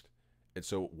communist. And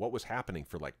so what was happening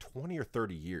for like 20 or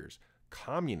 30 years,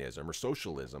 communism or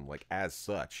socialism, like as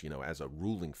such, as a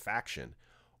ruling faction,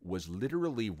 was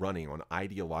literally running on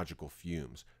ideological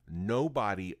fumes.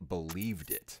 Nobody believed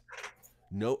it.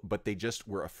 No, but they just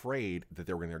were afraid that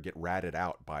they were going to get ratted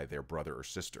out by their brother or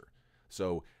sister.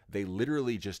 So they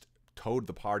literally just towed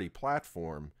the party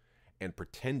platform and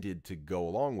pretended to go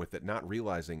along with it, not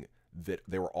realizing that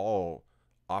they were all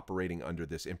operating under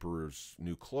this emperor's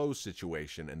new clothes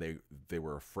situation, and they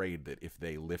were afraid that if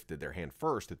they lifted their hand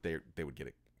first, that they would get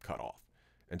it cut off.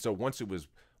 And so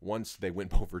once they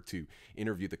went over to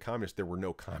interview the communists, there were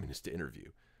no communists to interview.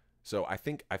 So I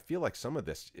feel like some of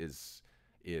this is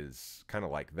kind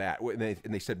of like that.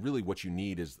 And they said really what you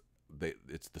need is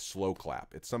it's the slow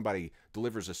clap. It's somebody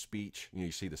delivers a speech.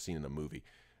 You see the scene in the movie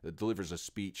that delivers a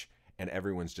speech, and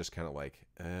everyone's just kind of like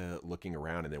looking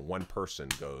around, and then one person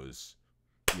goes,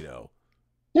 you know,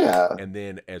 yeah, and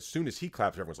then as soon as he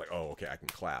claps, everyone's like, oh, okay, I can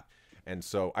clap. And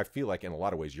so I feel like in a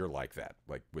lot of ways you're like that.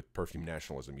 Like with Perfume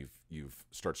Nationalism, you've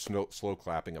start slow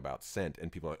clapping about scent,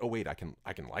 and people are like, oh wait, I can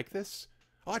like this.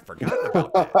 Oh, I'd forgotten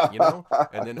about that.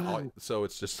 And then so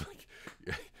it's just like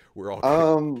we're all kind of,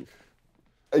 um,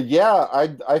 yeah,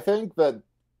 I think that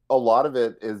a lot of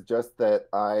it is just that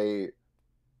I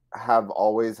have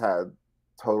always had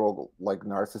total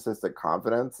narcissistic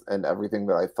confidence in everything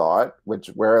that I thought, which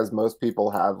whereas most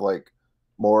people have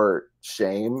more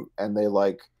shame, and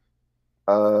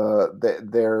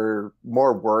they're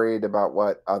more worried about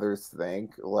what others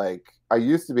think. Like, I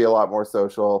used to be a lot more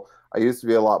social. I used to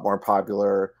be a lot more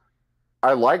popular.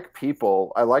 I like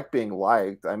people. I like being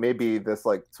liked. I may be this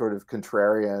like sort of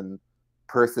contrarian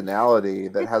personality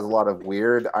that has a lot of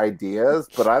weird ideas,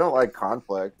 but I don't like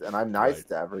conflict, and I'm nice Right.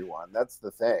 to everyone. That's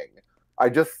the thing. I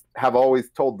just have always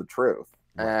told the truth.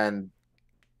 Right. And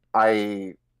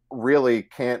I really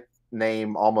can't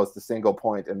name almost a single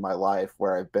point in my life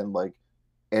where I've been like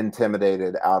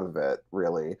intimidated out of it,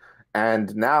 really.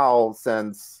 And now,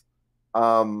 since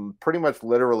pretty much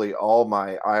literally all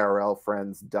my IRL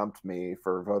friends dumped me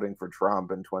for voting for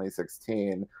Trump in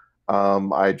 2016,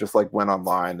 I just like went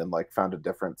online and like found a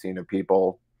different scene of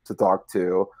people to talk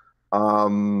to.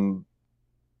 Um,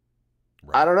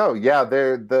 I Right. don't know. Yeah,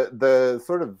 they're the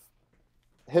sort of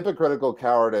hypocritical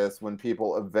cowardice when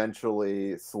people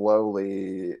eventually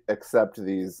slowly accept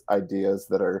these ideas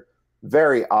that are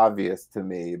very obvious to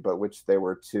me, but which they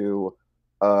were too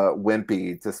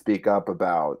wimpy to speak up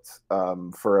about,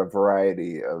 for a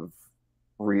variety of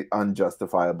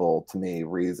unjustifiable to me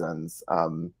reasons.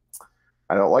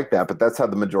 I don't like that, but that's how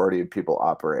the majority of people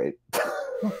operate.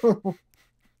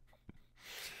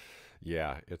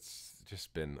 Yeah, it's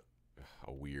just been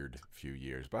a weird few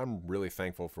years, but I'm really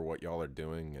thankful for what y'all are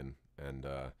doing, and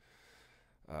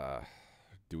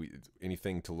do we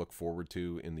anything to look forward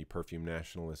to in the perfume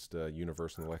nationalist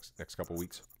universe in the next couple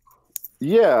weeks?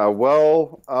 Yeah,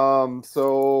 well,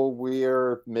 so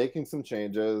we're making some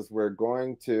changes. We're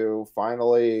going to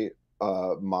finally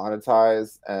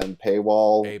monetize and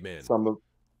paywall Amen. some of.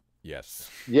 Yes.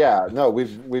 Yeah, no,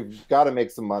 we've got to make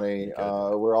some money. You got to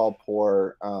do it. We're all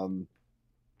poor.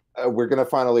 We're gonna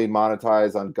finally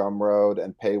monetize on Gumroad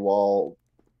and paywall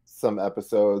some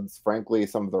episodes. Frankly,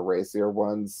 some of the racier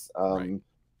ones, Right.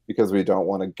 because we don't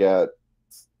want to get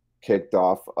kicked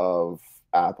off of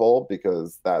Apple,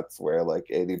 because that's where like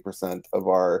 80% of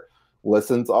our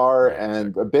listens are. Yeah. And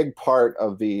Exactly. a big part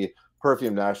of the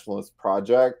Perfume Nationalist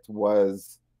project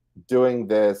was doing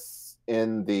this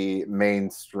in the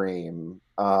mainstream,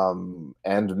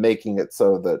 and making it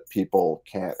so that people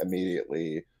can't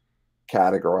immediately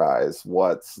categorize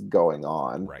what's going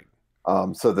on. Right.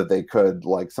 So that they could,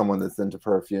 like, someone that's into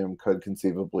perfume could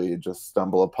conceivably just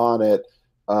stumble upon it.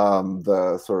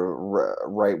 The sort of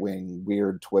right wing,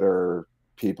 weird Twitter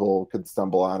people could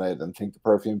stumble on it and think the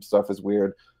perfume stuff is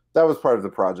weird. That was part of the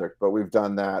project, but we've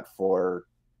done that for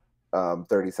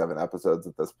 37 episodes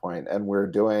at this point, and we're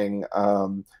doing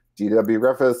D.W.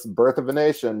 Griffith's Birth of a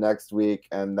Nation next week,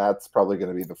 and that's probably going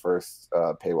to be the first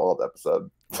paywalled episode.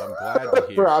 Well, I'm glad to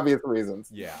For hear. obvious reasons.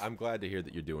 Yeah, I'm glad to hear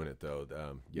that you're doing it though.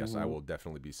 Yes, I Mm-hmm. will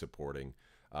definitely be supporting.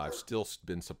 I've still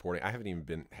been supporting. I haven't even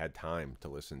been had time to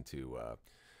listen to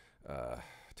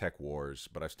Tech Wars,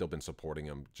 but I've still been supporting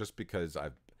them just because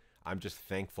I'm just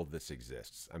thankful this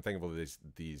exists. I'm thankful that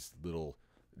these little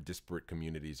disparate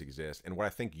communities exist. And what I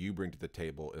think you bring to the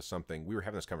table is something. We were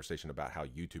having this conversation about how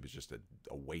YouTube is just a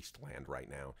wasteland right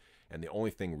now. And the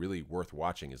only thing really worth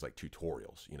watching is like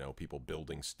tutorials, people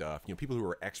building stuff, people who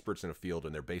are experts in a field,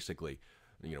 and they're basically,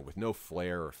 with no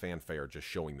flair or fanfare, just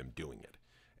showing them doing it.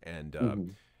 And Mm-hmm.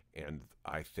 and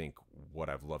I think what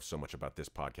I've loved so much about this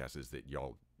podcast is that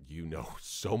y'all,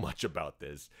 so much about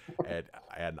this,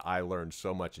 and I learned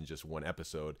so much in just one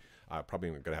episode. I'm probably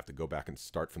going to have to go back and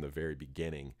start from the very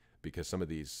beginning, because some of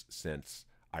these, since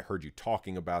I heard you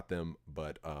talking about them,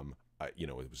 but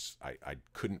it was I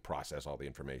couldn't process all the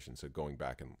information. So going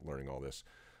back and learning all this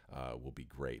will be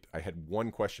great. I had one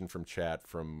question from chat.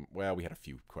 We had a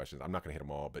few questions. I'm not going to hit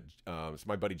them all, but so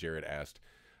my buddy Jared asked,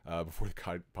 before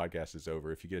the podcast is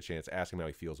over, if you get a chance, ask him how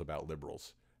he feels about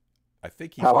liberals. I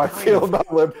think he's How I kind feel of, about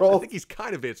I liberals. think he's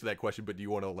kind of answered that question, but do you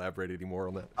want to elaborate any more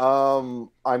on that?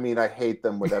 I mean, I hate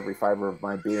them with every fiber of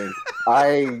my being.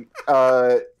 I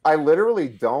literally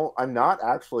don't. I'm not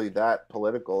actually that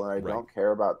political, and I Right. don't care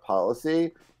about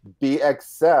policy.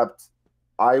 Except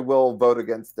I will vote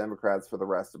against Democrats for the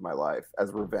rest of my life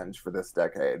as revenge for this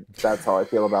decade. That's how I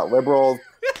feel about liberals.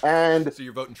 And So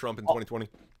you're voting Trump in 2020?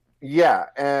 yeah,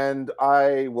 and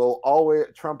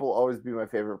Trump will always be my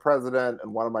favorite president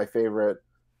and one of my favorite,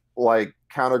 like,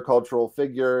 countercultural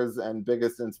figures and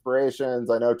biggest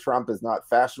inspirations. I know Trump is not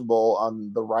fashionable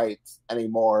on the right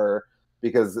anymore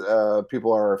because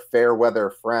people are fair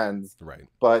weather friends, Right.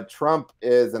 but Trump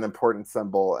is an important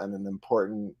symbol and an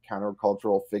important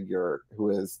countercultural figure who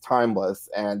is timeless,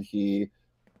 and he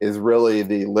is really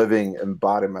the living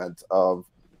embodiment of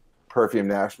perfume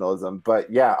nationalism. But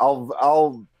yeah,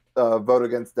 I'll vote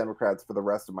against Democrats for the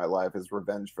rest of my life as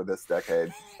revenge for this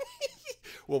decade.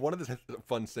 Well, one of the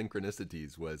fun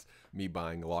synchronicities was me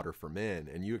buying Lauder for Men,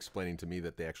 and you explaining to me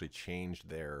that they actually changed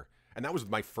their, and that was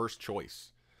my first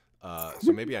choice.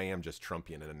 So maybe I am just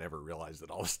Trumpian and I never realized it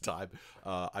all this time.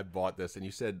 I bought this, and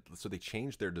you said so they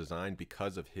changed their design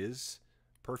because of his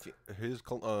perfume, his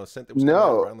scent that was coming out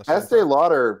No, around the same Estee time.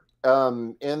 Lauder,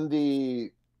 in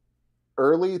the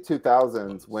early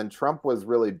 2000s, Was when Trump was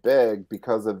really big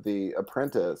because of The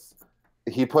Apprentice,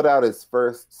 he put out his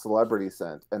first celebrity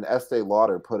scent, and Estee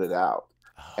Lauder put it out.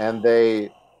 And they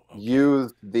oh, okay,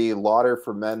 used the Lauder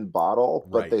for Men bottle,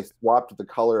 but right. they swapped the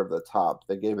color of the top.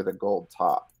 They gave it a gold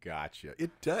top. Gotcha. It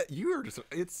does. You are just.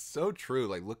 It's so true.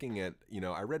 Like looking at,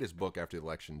 I read his book after the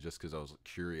election just because I was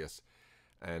curious,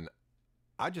 and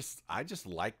I just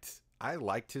liked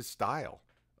his style.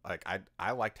 Like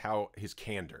I liked how his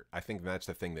candor. I think that's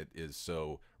the thing that is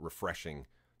so refreshing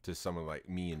to someone like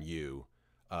me and you.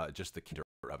 Just the candor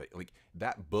of it. Like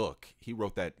that book, he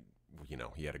wrote that.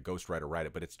 He had a ghostwriter write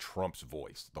it, but it's Trump's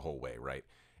voice the whole way, right?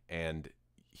 And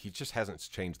he just hasn't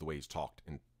changed the way he's talked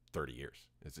in 30 years.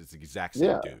 It's the exact same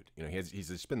Yeah. dude. He's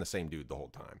just been the same dude the whole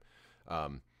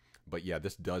time. But yeah,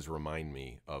 this does remind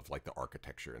me of like the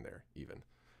architecture in there. Even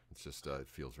it's just it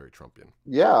feels very Trumpian.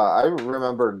 Yeah, I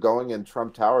remember going in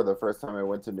Trump Tower the first time I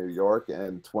went to New York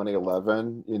in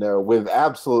 2011, with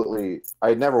absolutely,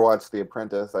 I'd never watched The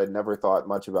Apprentice. I'd never thought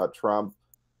much about Trump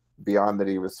beyond that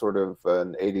he was sort of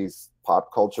an 80s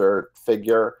pop culture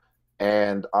figure.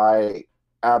 And I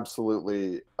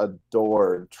absolutely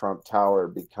adored Trump Tower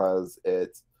because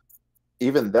it,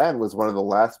 even then, was one of the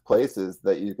last places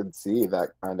that you could see that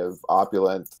kind of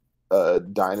opulent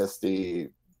dynasty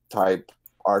type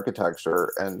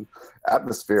architecture and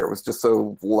atmosphere. It was just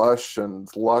so lush and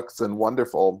luxe and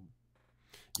wonderful.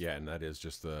 Yeah, and that is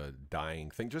just the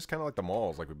dying thing, just kind of like the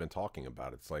malls, like we've been talking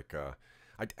about. It's like,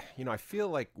 I feel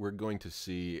like we're going to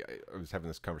see. I was having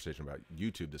this conversation about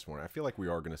YouTube this morning. I feel like we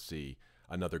are going to see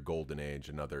another golden age,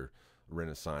 another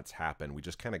renaissance happen. We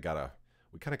kind of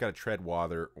gotta tread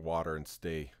water, and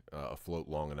stay afloat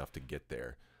long enough to get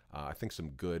there. I think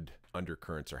some good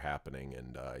undercurrents are happening,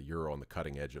 and you're on the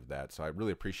cutting edge of that. So I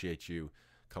really appreciate you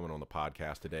coming on the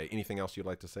podcast today. Anything else you'd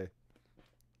like to say?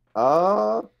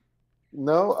 Uh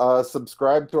no,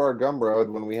 subscribe to our Gumroad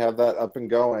when we have that up and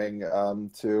going,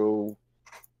 to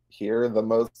hear the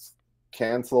most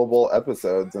cancelable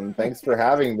episodes. And thanks for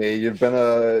having me. You've been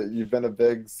a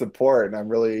big support, and I'm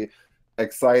really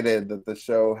excited that the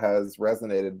show has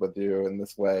resonated with you in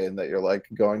this way, and that you're like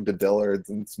going to Dillard's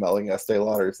and smelling Estee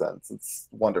Lauder scents. It's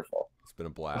wonderful. It's been a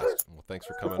blast. Well, thanks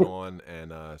for coming on,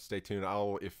 and stay tuned.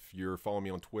 If you're following me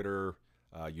on Twitter,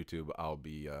 YouTube, I'll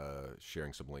be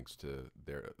sharing some links to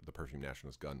the Perfume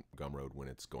Nationalist Gumroad when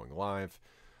it's going live.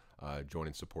 Join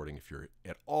in supporting if you're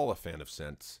at all a fan of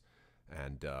scents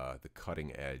and the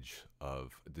cutting edge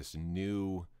of this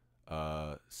new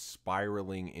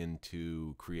spiraling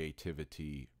into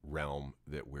creativity realm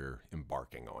that we're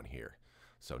embarking on here.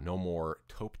 So no more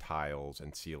taupe tiles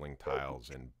and ceiling tiles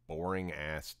and boring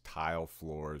ass tile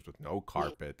floors with no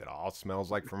carpet that all smells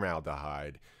like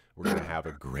formaldehyde. We're gonna have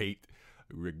a great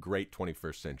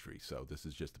 21st century. So this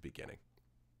is just the beginning.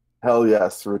 Hell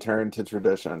yes, return to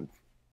tradition.